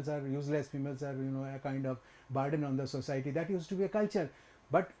 females are useless, females are, you know, a kind of burden on the society. That used to be a culture.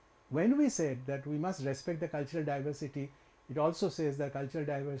 But when we said that we must respect the cultural diversity, it also says that cultural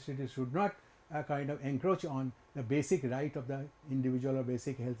diversity should not kind of encroach on the basic right of the individual or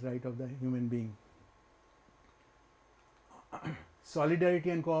basic health right of the human being. Solidarity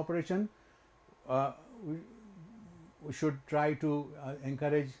and cooperation. We should try to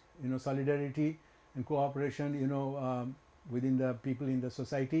encourage, you know, solidarity and cooperation, you know, within the people in the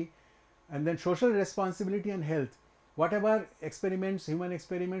society. And then social responsibility and health. Whatever experiments, human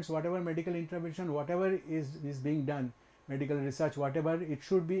experiments, whatever medical intervention, whatever is being done, medical research, whatever, it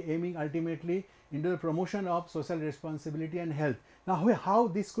should be aiming ultimately into the promotion of social responsibility and health. Now, how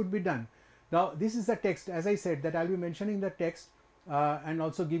this could be done? Now, this is the text, as I said, that I'll be mentioning the text and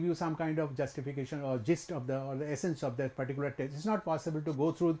also give you some kind of justification or gist of the essence of that particular text. It's not possible to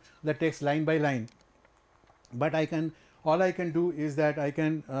go through the text line by line, but all I can do is that I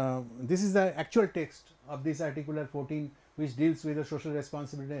can, this is the actual text of this article 14, which deals with the social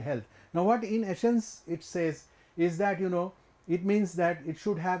responsibility and health. Now, what in essence it says is that, you know, it means that it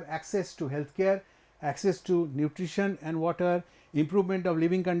should have access to healthcare, access to nutrition and water, improvement of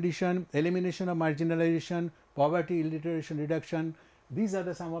living condition, elimination of marginalization, poverty, illiteration reduction. These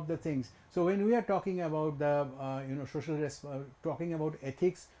are some of the things. So when we are talking about the you know, talking about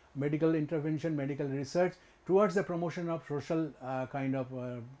ethics, medical intervention, medical research towards the promotion of social kind of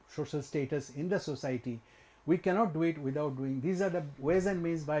social status in the society, we cannot do it without doing. These are the ways and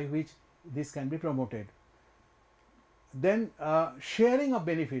means by which this can be promoted. Then sharing of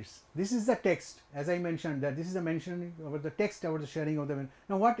benefits. This is the text, as I mentioned, that this is the mention about the text about the sharing of the benefit.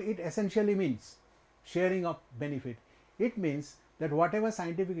 Now, what it essentially means, sharing of benefit, it means that whatever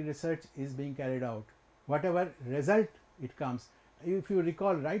scientific research is being carried out, whatever result it comes, if you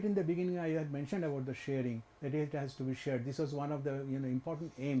recall, right in the beginning I had mentioned about the sharing, that it has to be shared. This was one of the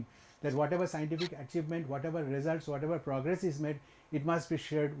important aim, that whatever scientific achievement, whatever results, whatever progress is made, it must be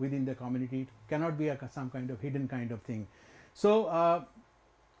shared within the community. It cannot be some kind of hidden kind of thing. So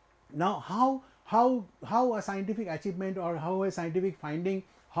now how a scientific achievement or how a scientific finding,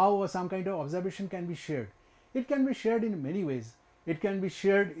 how some kind of observation can be shared? It can be shared in many ways. It can be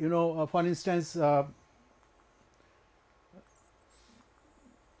shared, for instance,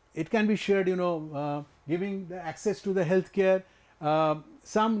 it can be shared, giving the access to the healthcare.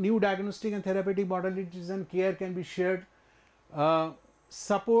 Some new diagnostic and therapeutic modalities and care can be shared.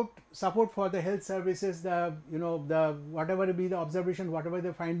 Support for the health services, the whatever be the observation, whatever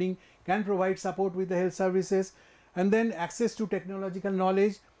the finding, can provide support with the health services. And then access to technological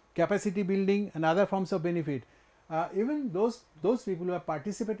knowledge, capacity building, and other forms of benefit. Even those people who have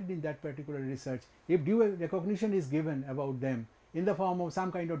participated in that particular research, if due recognition is given about them in the form of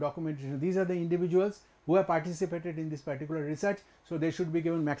some kind of documentation, these are the individuals who have participated in this particular research, so they should be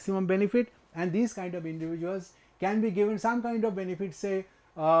given maximum benefit. And these kind of individuals can be given some kind of benefit, say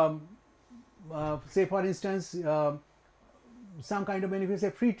for instance, some kind of benefit, say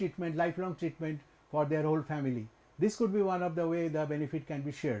free treatment, lifelong treatment for their whole family. This could be one of the way the benefit can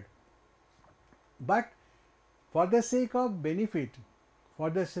be shared. But for the sake of benefit, for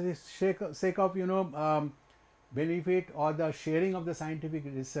the sake of benefit or the sharing of the scientific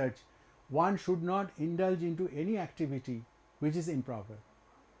research, one should not indulge into any activity which is improper.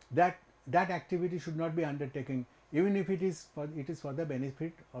 That activity should not be undertaken, even if it is for the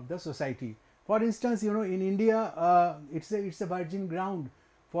benefit of the society. For instance, in India, it's a virgin ground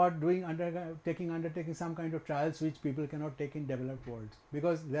for undertaking some kind of trials which people cannot take in developed worlds,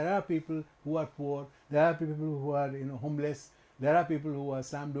 because there are people who are poor, there are people who are homeless, there are people who are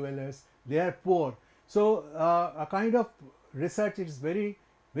slum dwellers, they are poor. So a kind of research is very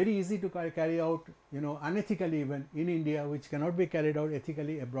easy to carry out, unethically even in India, which cannot be carried out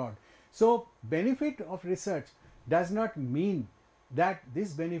ethically abroad. So benefit of research does not mean that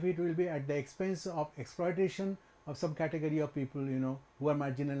this benefit will be at the expense of exploitation of some category of people, who are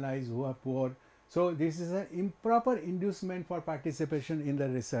marginalized, who are poor. So this is an improper inducement for participation in the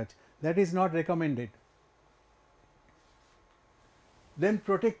research. That is not recommended. Then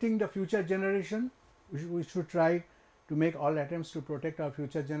protecting the future generation, we should try to make all attempts to protect our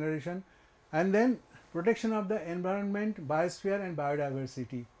future generation. And then protection of the environment, biosphere and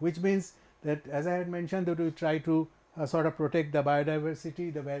biodiversity, which means that, as I had mentioned, that we try to sort of protect the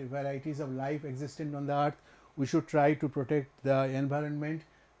biodiversity, the varieties of life existent on the earth. We should try to protect the environment.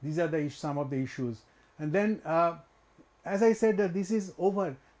 These are some of the issues. And then, as I said, that this is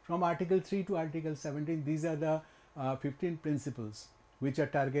over from Article 3 to Article 17. These are the 15 principles which are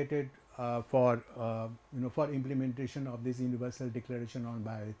targeted for implementation of this Universal Declaration on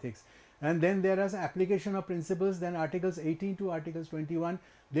Bioethics. And then there is application of principles. Then Articles 18 to Articles 21,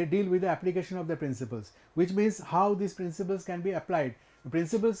 they deal with the application of the principles, which means how these principles can be applied. The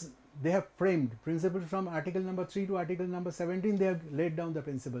principles they have framed, principles from Article number 3 to Article number 17, they have laid down the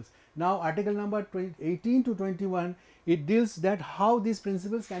principles. Now Article number 18 to 21, it deals that how these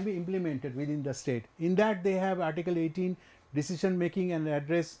principles can be implemented within the state. In that they have Article 18, decision making and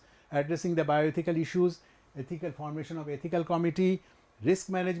addressing the bioethical issues, ethical formation of ethical committee, risk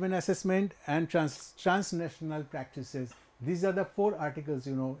management assessment, and transnational practices. These are the 4 articles,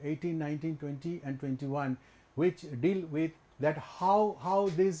 18, 19, 20 and 21, which deal with that how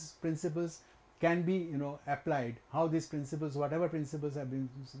these principles can be applied, how these principles, whatever principles have been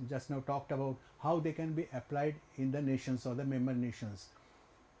just now talked about, how they can be applied in the nations or the member nations.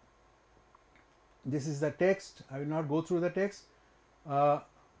 This is the text. I will not go through the text.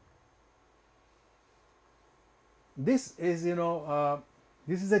 This is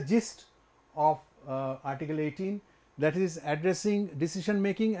this is the gist of Article 18, that is addressing decision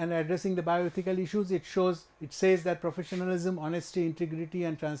making and addressing the bioethical issues. It says that professionalism, honesty, integrity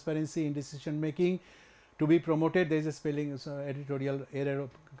and transparency in decision making to be promoted. There is a spelling editorial error,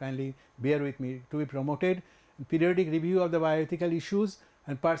 kindly bear with me. To be promoted, periodic review of the bioethical issues,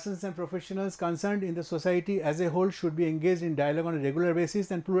 and persons and professionals concerned in the society as a whole should be engaged in dialogue on a regular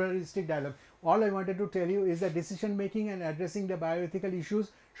basis and pluralistic dialogue. All I wanted to tell you is that decision making and addressing the bioethical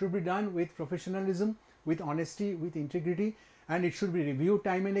issues should be done with professionalism, with honesty, with integrity, and it should be reviewed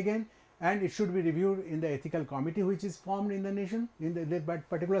time and again, and it should be reviewed in the ethical committee which is formed in the nation, in the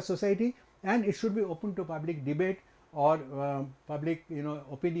particular society, and it should be open to public debate or public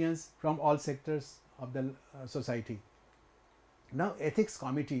opinions from all sectors of the society. Now ethics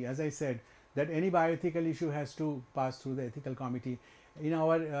committee, as I said, that any bioethical issue has to pass through the ethical committee, In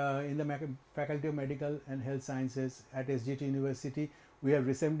our in the Faculty of Medical and Health Sciences at SGT University, we have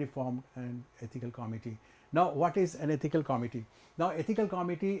recently formed an ethical committee. Now, what is an ethical committee? Now, ethical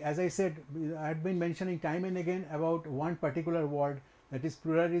committee, as I said, I had been mentioning time and again about one particular word, that is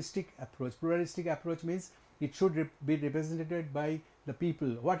pluralistic approach. Pluralistic approach means it should be represented by the people.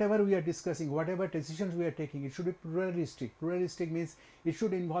 Whatever we are discussing, whatever decisions we are taking, it should be pluralistic. Pluralistic means it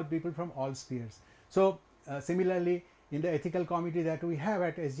should involve people from all spheres. So, similarly, in the ethical committee that we have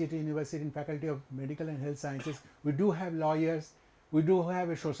at SGT University in Faculty of Medical and Health Sciences, we do have lawyers, we do have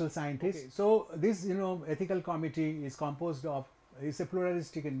a social scientist. Okay. So, this ethical committee is composed of, is a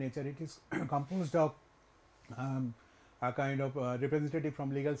pluralistic in nature. It is composed of a kind of representative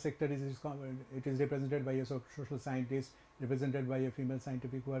from legal sector. It is represented by a social scientist, represented by a female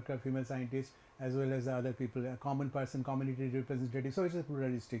scientific worker, female scientist, as well as other people, a common person, community representative. So, it is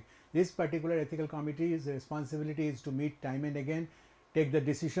pluralistic. This particular ethical committee's responsibility is to meet time and again, take the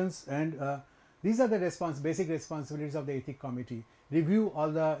decisions, and these are the basic responsibilities of the ethics committee. Review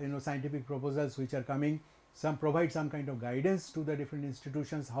all the scientific proposals which are coming, provide some kind of guidance to the different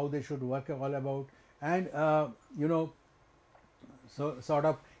institutions how they should work all about, and so sort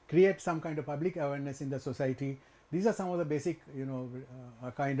of create some kind of public awareness in the society. These are some of the basic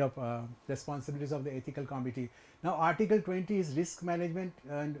kind of responsibilities of the ethical committee. Now, Article 20 is risk management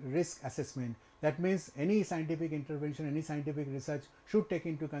and risk assessment. That means any scientific intervention, any scientific research should take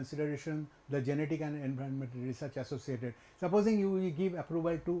into consideration the genetic and environmental research associated. Supposing you give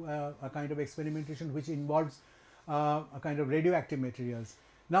approval to a kind of experimentation which involves a kind of radioactive materials.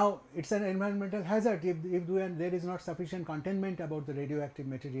 Now, it is an environmental hazard if there is not sufficient containment about the radioactive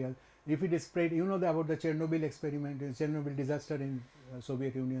material. If it is spread, about the Chernobyl experiment, Chernobyl disaster in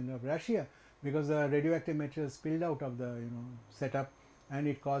Soviet Union of Russia, because the radioactive material spilled out of the setup, and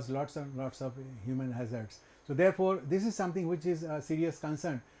it caused lots and lots of human hazards. So, therefore, this is something which is a serious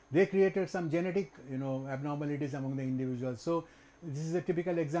concern. They created some genetic abnormalities among the individuals. So, this is a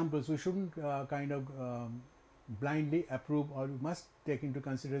typical example. So, we shouldn't kind of blindly approve, or we must take into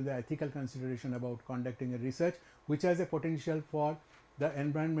consideration the ethical consideration about conducting a research which has a potential for the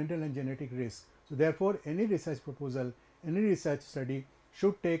environmental and genetic risk. So, therefore, any research proposal, any research study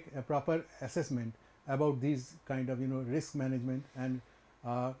should take a proper assessment about these kind of risk management and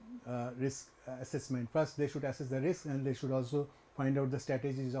risk assessment. First, they should assess the risk, and they should also find out the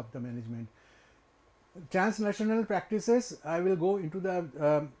strategies of the management. Transnational practices, I will go into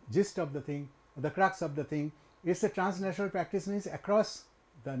the gist of the thing, the crux of the thing. It's a transnational practice, means across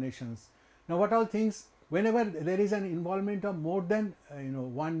the nations. Now, what all things, whenever there is an involvement of more than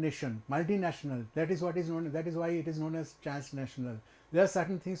one nation, multinational, that is what is known, that is why it is known as transnational. There are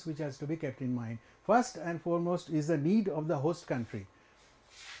certain things which has to be kept in mind. First and foremost is the need of the host country.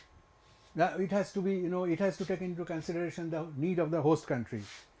 Now, it has to be, it has to take into consideration the need of the host country.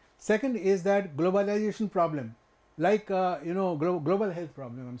 Second is that globalization problem, like global health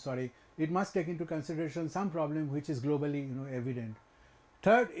problem, I'm sorry, it must take into consideration some problem which is globally evident.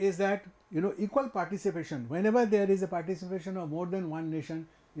 Third is that equal participation. Whenever there is a participation of more than one nation,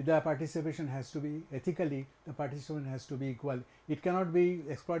 the participation has to be ethically, the participation has to be equal. It cannot be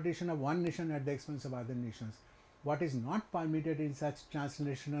exploitation of one nation at the expense of other nations. What is not permitted in such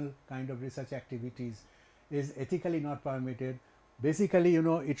transnational kind of research activities is ethically not permitted. Basically,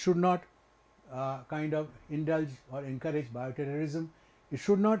 it should not kind of indulge or encourage bioterrorism. It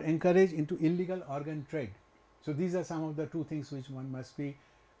should not encourage into illegal organ trade. So, these are some of the two things which one must be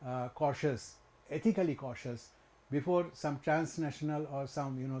cautious, ethically cautious, before some transnational or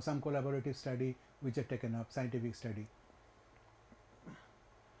some some collaborative study which are taken up, scientific study.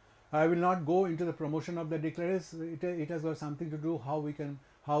 I will not go into the promotion of the declaration. It has got something to do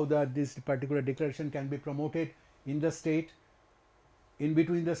how this particular declaration can be promoted in the state, in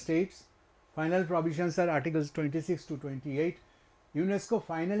between the states. Final provisions are articles 26 to 28. UNESCO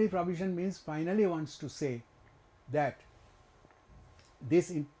finally provision means finally wants to say that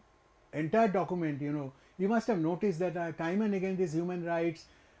this entire document, you must have noticed that time and again these human rights,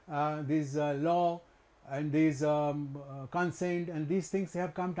 this law and these consent and these things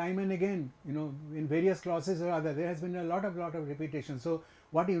have come time and again, in various clauses or other. There has been a lot of repetition. So,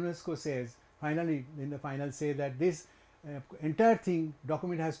 what UNESCO says finally, in the final say that this entire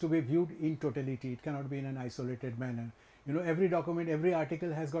document has to be viewed in totality. It cannot be in an isolated manner. Every document, every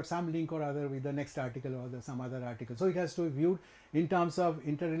article has got some link or other with the next article or some other article. So, it has to be viewed in terms of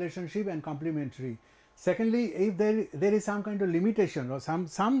interrelationship and complementary. Secondly, if there is some kind of limitation or some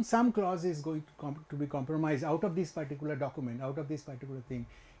clause is going to be compromised out of this particular document, out of this particular thing,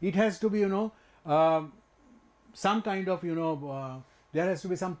 it has to be some kind of there has to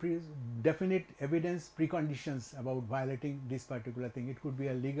be some definite evidence, preconditions about violating this particular thing. It could be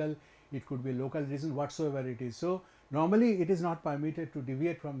a legal, it could be a local reason, whatsoever it is. So normally it is not permitted to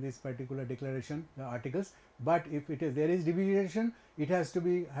deviate from this particular declaration, the articles, but if it is, there is deviation, it has to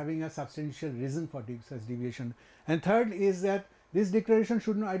be having a substantial reason for such deviation. And third is that this declaration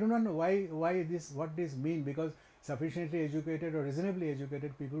should not, I do not know why this, what this mean, because sufficiently educated or reasonably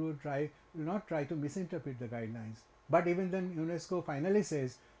educated people will not try to misinterpret the guidelines. But even then UNESCO finally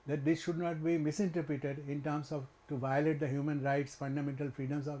says that this should not be misinterpreted in terms of to violate the human rights, fundamental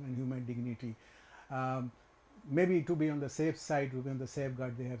freedoms of and human dignity. Maybe to be on the safe side, to be on the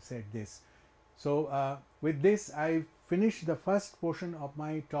safeguard, they have said this. So with this I finish the first portion of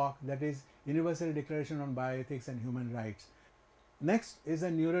my talk, that is Universal Declaration on Bioethics and Human Rights. Next is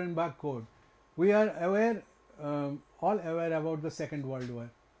the Nuremberg Code. We are aware, all aware about the Second World War.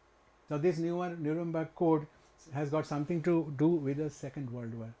 Now this Nuremberg Code has got something to do with the Second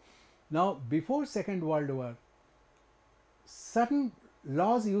World War. Now before Second World War, certain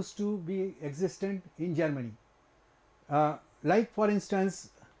laws used to be existent in Germany. Like for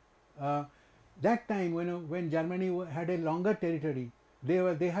instance, that time when Germany had a longer territory,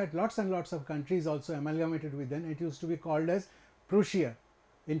 they had lots and lots of countries also amalgamated with them. It used to be called as Prussia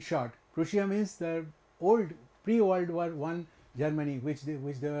in short. Prussia means the old pre-World War I Germany, which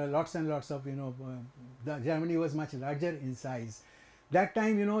there were lots and lots of, the Germany was much larger in size. That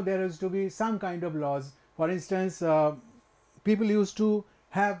time, there used to be some kind of laws. For instance, people used to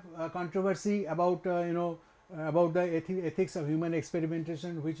have a controversy about, about the ethics of human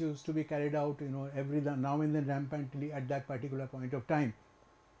experimentation, which used to be carried out, every now and then rampantly at that particular point of time.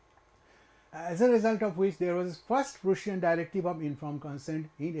 As a result of which, there was first Prussian Directive of Informed Consent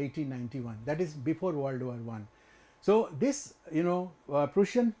in 1891. That is before World War I. So this,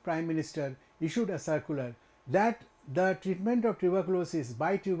 Prussian Prime Minister issued a circular that the treatment of tuberculosis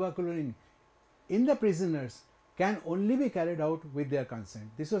by tuberculin in the prisoners can only be carried out with their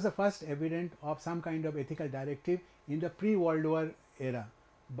consent. This was the first evidence of some kind of ethical directive in the pre-World War era,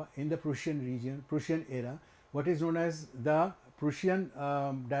 in the Prussian era, what is known as the Prussian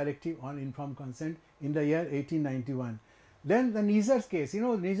Directive on Informed Consent in the year 1891. Then the Neisser's case,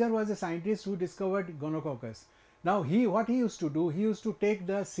 Neisser was a scientist who discovered gonococcus. Now what he used to do, he used to take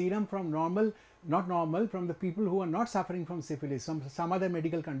the serum from from the people who are not suffering from syphilis, some other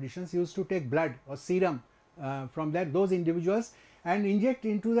medical conditions. He used to take blood or serum from those individuals and inject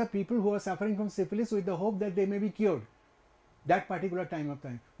into the people who are suffering from syphilis with the hope that they may be cured that particular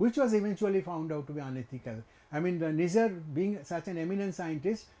time, which was eventually found out to be unethical. I mean, the Neisser, being such an eminent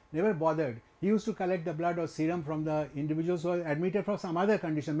scientist, never bothered. He used to collect the blood or serum from the individuals who are admitted for some other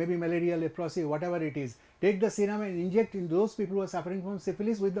condition, maybe malaria, leprosy, whatever it is. Take the serum and inject in those people who are suffering from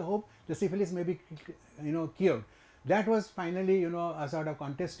syphilis with the hope the syphilis may be, cured. That was finally, a sort of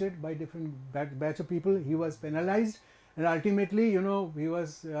contested by different batch of people. He was penalized, and ultimately, he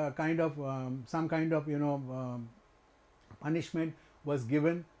was some kind of, punishment was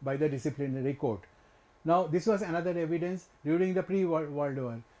given by the disciplinary court. Now this was another evidence during the pre-World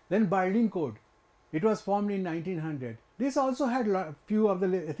War. Then Berlin Code, it was formed in 1900. This also had few of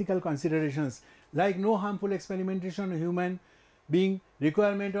the ethical considerations, like no harmful experimentation on human being,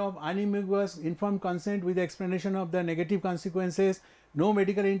 requirement of unambiguous informed consent with the explanation of the negative consequences, no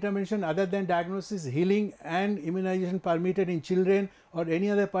medical intervention other than diagnosis, healing and immunization permitted in children or any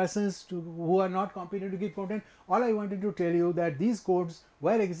other persons who are not competent to give consent. All I wanted to tell you that these codes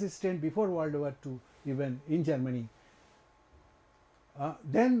were existent before World War II, even in Germany.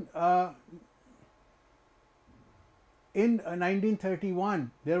 Then in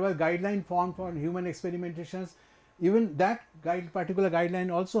 1931, there was guideline formed for human experimentations. Even that particular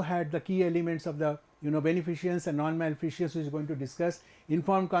guideline also had the key elements of the beneficence and non-maleficence, which is going to discuss.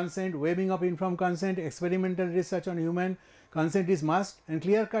 Informed consent, waiving of informed consent, experimental research on human consent is must, and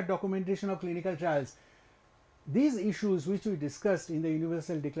clear-cut documentation of clinical trials. These issues which we discussed in the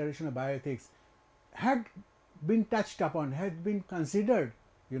Universal Declaration of Bioethics had been touched upon, had been considered,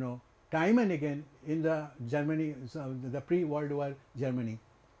 time and again in the Germany, the pre-World War Germany.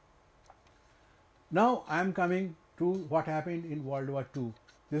 Now I am coming to what happened in World War II.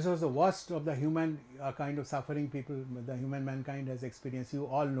 This was the worst of the human kind of suffering people, the human mankind has experienced. You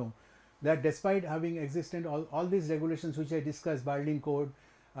all know that despite having existed all these regulations which I discussed, Berlin Code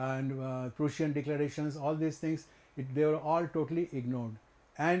and Prussian declarations, all these things, they were all totally ignored.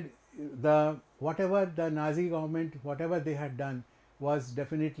 And whatever the Nazi government, whatever they had done was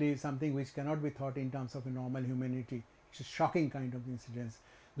definitely something which cannot be thought in terms of a normal humanity. It's a shocking kind of incidents.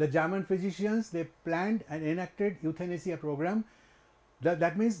 The German physicians, they planned and enacted euthanasia program.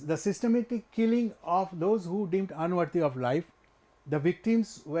 That means the systematic killing of those who deemed unworthy of life. the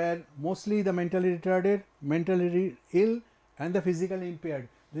victims were mostly the mentally retarded, mentally ill, and the physically impaired.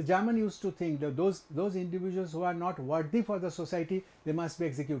 The German used to think that those individuals who are not worthy for the society, they must be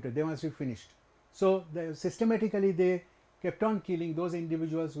executed, they must be finished. So systematically they kept on killing those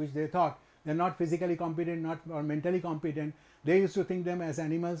individuals which they thought they are not physically competent, not or mentally competent. They used to think them as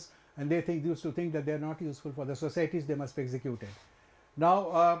animals, and they used to think that they are not useful for the societies, they must be executed.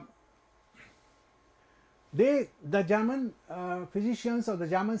 Now the German physicians or the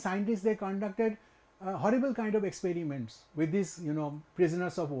German scientists, they conducted horrible kind of experiments with these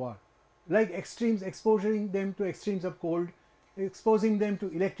prisoners of war, like extremes, exposing them to extremes of cold, exposing them to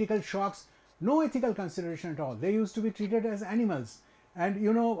electrical shocks, no ethical consideration at all. They used to be treated as animals, and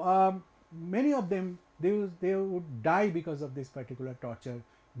many of them, they would die because of this particular torture.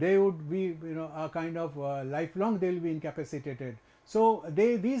 They would be a kind of lifelong, they will be incapacitated. So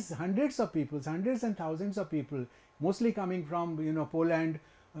these hundreds of people, hundreds and thousands of people, mostly coming from Poland,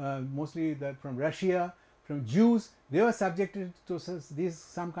 mostly from Russia, from Jews, they were subjected to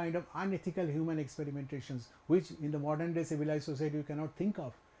some kind of unethical human experimentations, which in the modern day civilized society you cannot think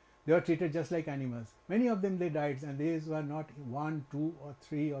of. They were treated just like animals. Many of them, they died, and these were not 1, 2 or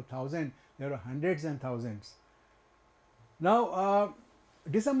 3 or 1,000, there were hundreds and thousands. Now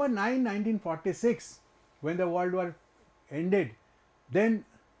December 9, 1946, when the World War ended, then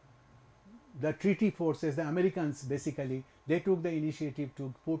the treaty forces, the Americans basically, they took the initiative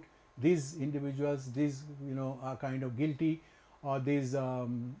to put these individuals, these kind of guilty, or these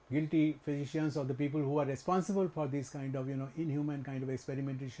guilty physicians, or the people who are responsible for these kind of inhuman kind of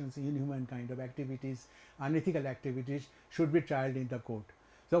experimentations, inhuman kind of activities, unethical activities, should be tried in the court.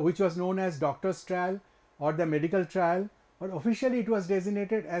 So which was known as doctor's trial or the medical trial, or officially it was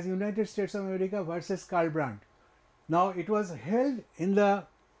designated as United States of America versus Karl Brandt. Now it was held in the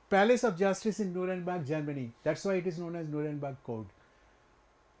Palace of Justice in Nuremberg, Germany. That's why it is known as Nuremberg Code.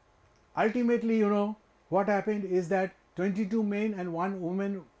 Ultimately, what happened is that 22 men and 1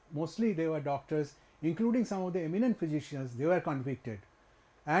 woman, mostly they were doctors, including some of the eminent physicians, they were convicted.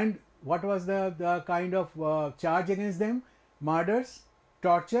 And what was the kind of charge against them? Murders,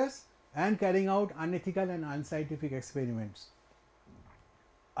 tortures, and carrying out unethical and unscientific experiments.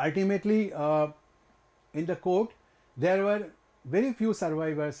 Ultimately, in the court, there were very few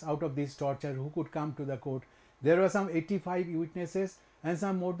survivors out of this torture who could come to the court. There were some 85 witnesses and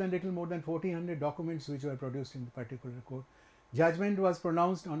some little more than 1400 documents which were produced in the particular court. Judgment was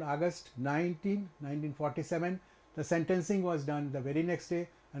pronounced on August 19, 1947. The sentencing was done the very next day.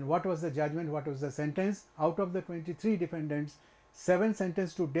 And what was the judgment? What was the sentence? Out of the 23 defendants, 7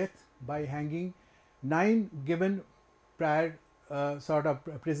 sentenced to death by hanging, 9 given prior sort of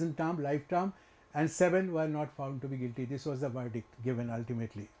prison term, life term, and 7 were not found to be guilty. This was the verdict given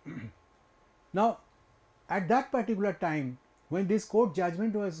ultimately. Now, at that particular time, when this court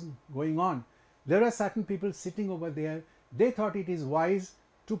judgment was going on, there were certain people sitting over there. They thought it is wise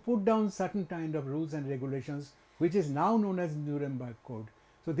to put down certain kind of rules and regulations, which is now known as Nuremberg Code.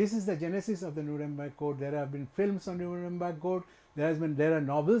 So this is the genesis of the Nuremberg Code. There have been films on Nuremberg Code. There are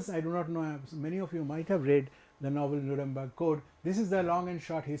novels. I do not know, many of you might have read the novel Nuremberg Code. This is the long and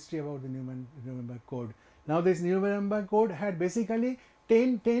short history about the Nuremberg Code. Now this Nuremberg Code had basically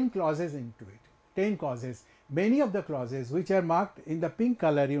 10 clauses into it, 10 clauses. Many of the clauses which are marked in the pink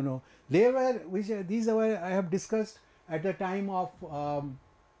color, these were I have discussed at the time of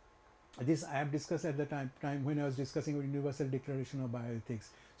time when I was discussing the Universal Declaration of Bioethics.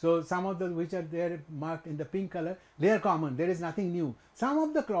 So some of the which are there marked in the pink color, they are common. There is nothing new. Some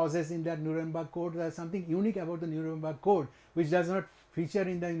of the clauses in that Nuremberg Code, there is something unique about the Nuremberg Code which does not feature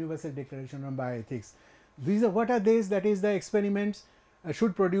in the Universal Declaration on Bioethics. These are what are these? That is, the experiments are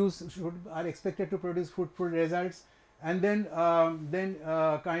expected to produce fruitful results, and then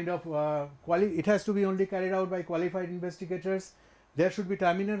it has to be only carried out by qualified investigators. There should be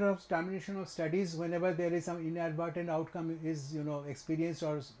termination of studies whenever there is some inadvertent outcome is experienced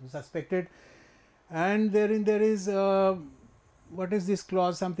or suspected. And there is what is this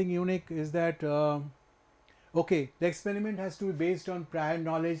clause? Something unique is that the experiment has to be based on prior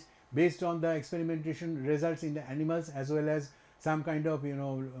knowledge, based on the experimentation results in the animals, as well as some kind of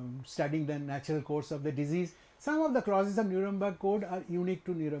studying the natural course of the disease. Some of the clauses of Nuremberg Code are unique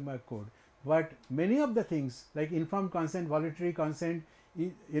to Nuremberg Code, but many of the things like informed consent, voluntary consent,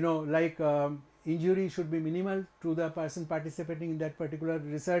 injury should be minimal to the person participating in that particular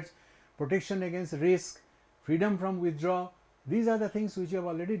research, protection against risk, freedom from withdrawal. These are the things which we have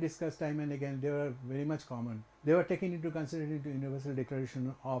already discussed time and again. They were very much common. They were taken into consideration into Universal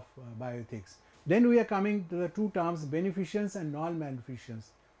Declaration of Bioethics. Then we are coming to the two terms, beneficence and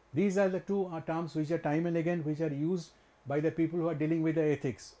non-maleficence. These are the two terms which are time and again which are used by the people who are dealing with the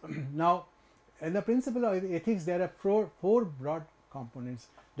ethics. Now, in the principle of ethics, there are four broad components.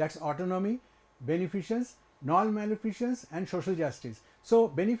 That's autonomy, beneficence, non-maleficence, and social justice. So,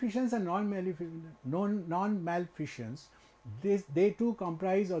 beneficence and non-maleficence, they too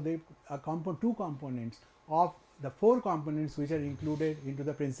comprise, or they are two components of the four components which are included into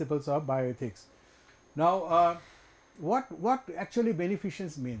the principles of bioethics. Now, what actually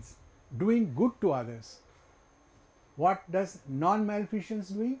beneficence means? Doing good to others. What does non-maleficence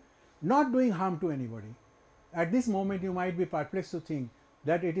doing? Not doing harm to anybody. At this moment, you might be perplexed to think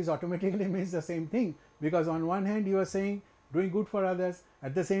that it is automatically means the same thing, because on one hand you are saying doing good for others,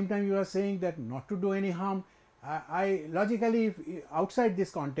 at the same time you are saying that not to do any harm. I logically, if outside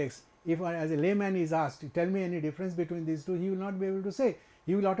this context, if as a layman is asked, tell me any difference between these two, he will not be able to say.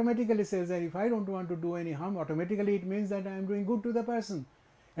 He will automatically say that if I don't want to do any harm, automatically it means that I am doing good to the person.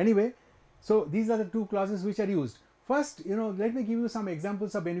 Anyway, so these are the two clauses which are used. First, let me give you some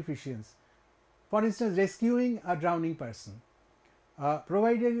examples of beneficence. For instance, rescuing a drowning person,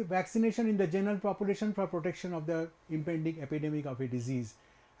 providing vaccination in the general population for protection of the impending epidemic of a disease,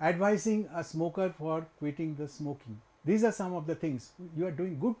 advising a smoker for quitting the smoking. These are some of the things you are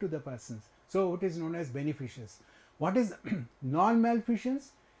doing good to the persons. So it is known as beneficence. What is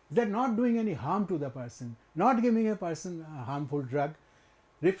non-maleficence? Is that not doing any harm to the person, not giving a person a harmful drug,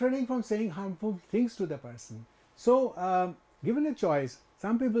 refraining from saying harmful things to the person. So, given a choice,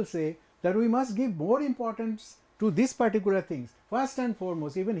 some people say that we must give more importance to these particular things. First and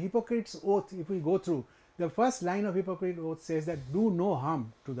foremost, even Hippocrates' oath, if we go through, the first line of Hippocrates' oath says that do no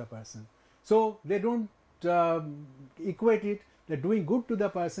harm to the person. So, they don't equate it that doing good to the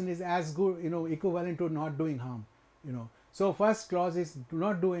person is as good, equivalent to not doing harm, So, first clause is do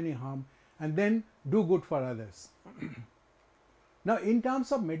not do any harm, and then do good for others. Now, in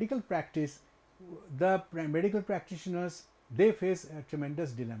terms of medical practice, the medical practitioners, they face a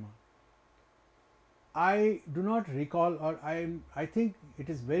tremendous dilemma. I do not recall, or I think it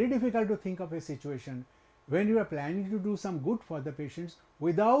is very difficult to think of a situation when you are planning to do some good for the patients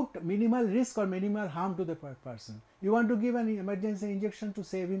without minimal risk or minimal harm to the person. You want to give an emergency injection to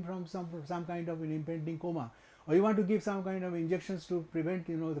save him from some kind of an impending coma, or you want to give some kind of injections to prevent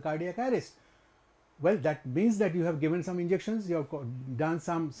the cardiac arrest. Well, that means that you have given some injections, you have done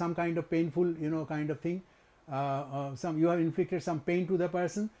some kind of painful kind of thing, you have inflicted some pain to the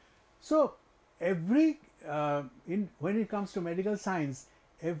person. So when it comes to medical science,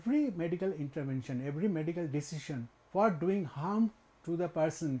 every medical intervention, every medical decision for doing harm to the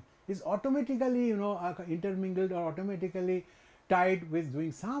person is automatically intermingled or automatically tied with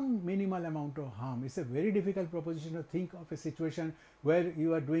doing some minimal amount of harm. It's a very difficult proposition to think of a situation where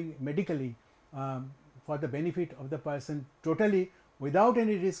you are doing medically for the benefit of the person totally without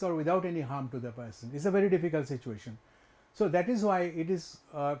any risk or without any harm to the person. It's a very difficult situation. So that is why it is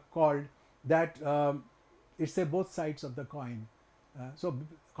called that it's a both sides of the coin. So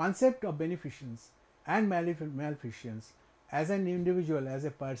concept of beneficence and maleficence as an individual, as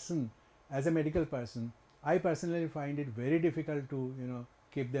a person, as a medical person, I personally find it very difficult to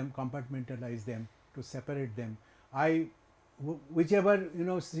keep them, compartmentalize them, to separate them. Whichever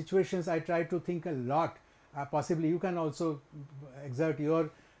situations I try to think a lot. Possibly you can also exert your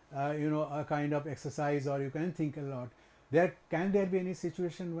a kind of exercise, or you can think a lot. Can there be any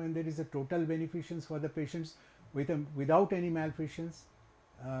situation when there is a total beneficence for the patients without any maleficence?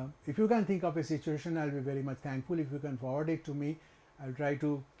 If you can think of a situation, I'll be very much thankful. If you can forward it to me, I'll try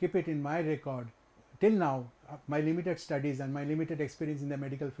to keep it in my record. Till now, my limited studies and my limited experience in the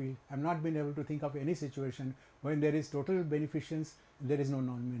medical field, I have not been able to think of any situation when there is total beneficence and there is no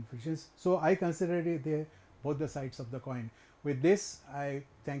non-beneficence. So I consider it there both the sides of the coin. With this, I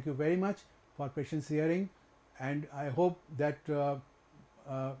thank you very much for patience hearing, and I hope that the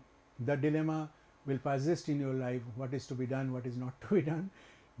dilemma will persist in your life. What is to be done, what is not to be done.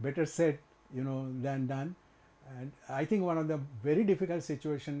 Better said than done. And I think one of the very difficult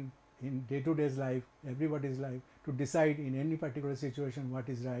situation in day-to-day's life, everybody's life, to decide in any particular situation what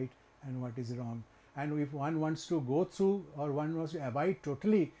is right and what is wrong. And if one wants to go through, or one wants to abide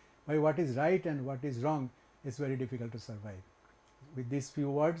totally by what is right and what is wrong, it's very difficult to survive. With these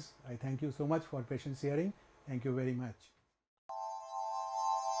few words, I thank you so much for patience hearing. Thank you very much.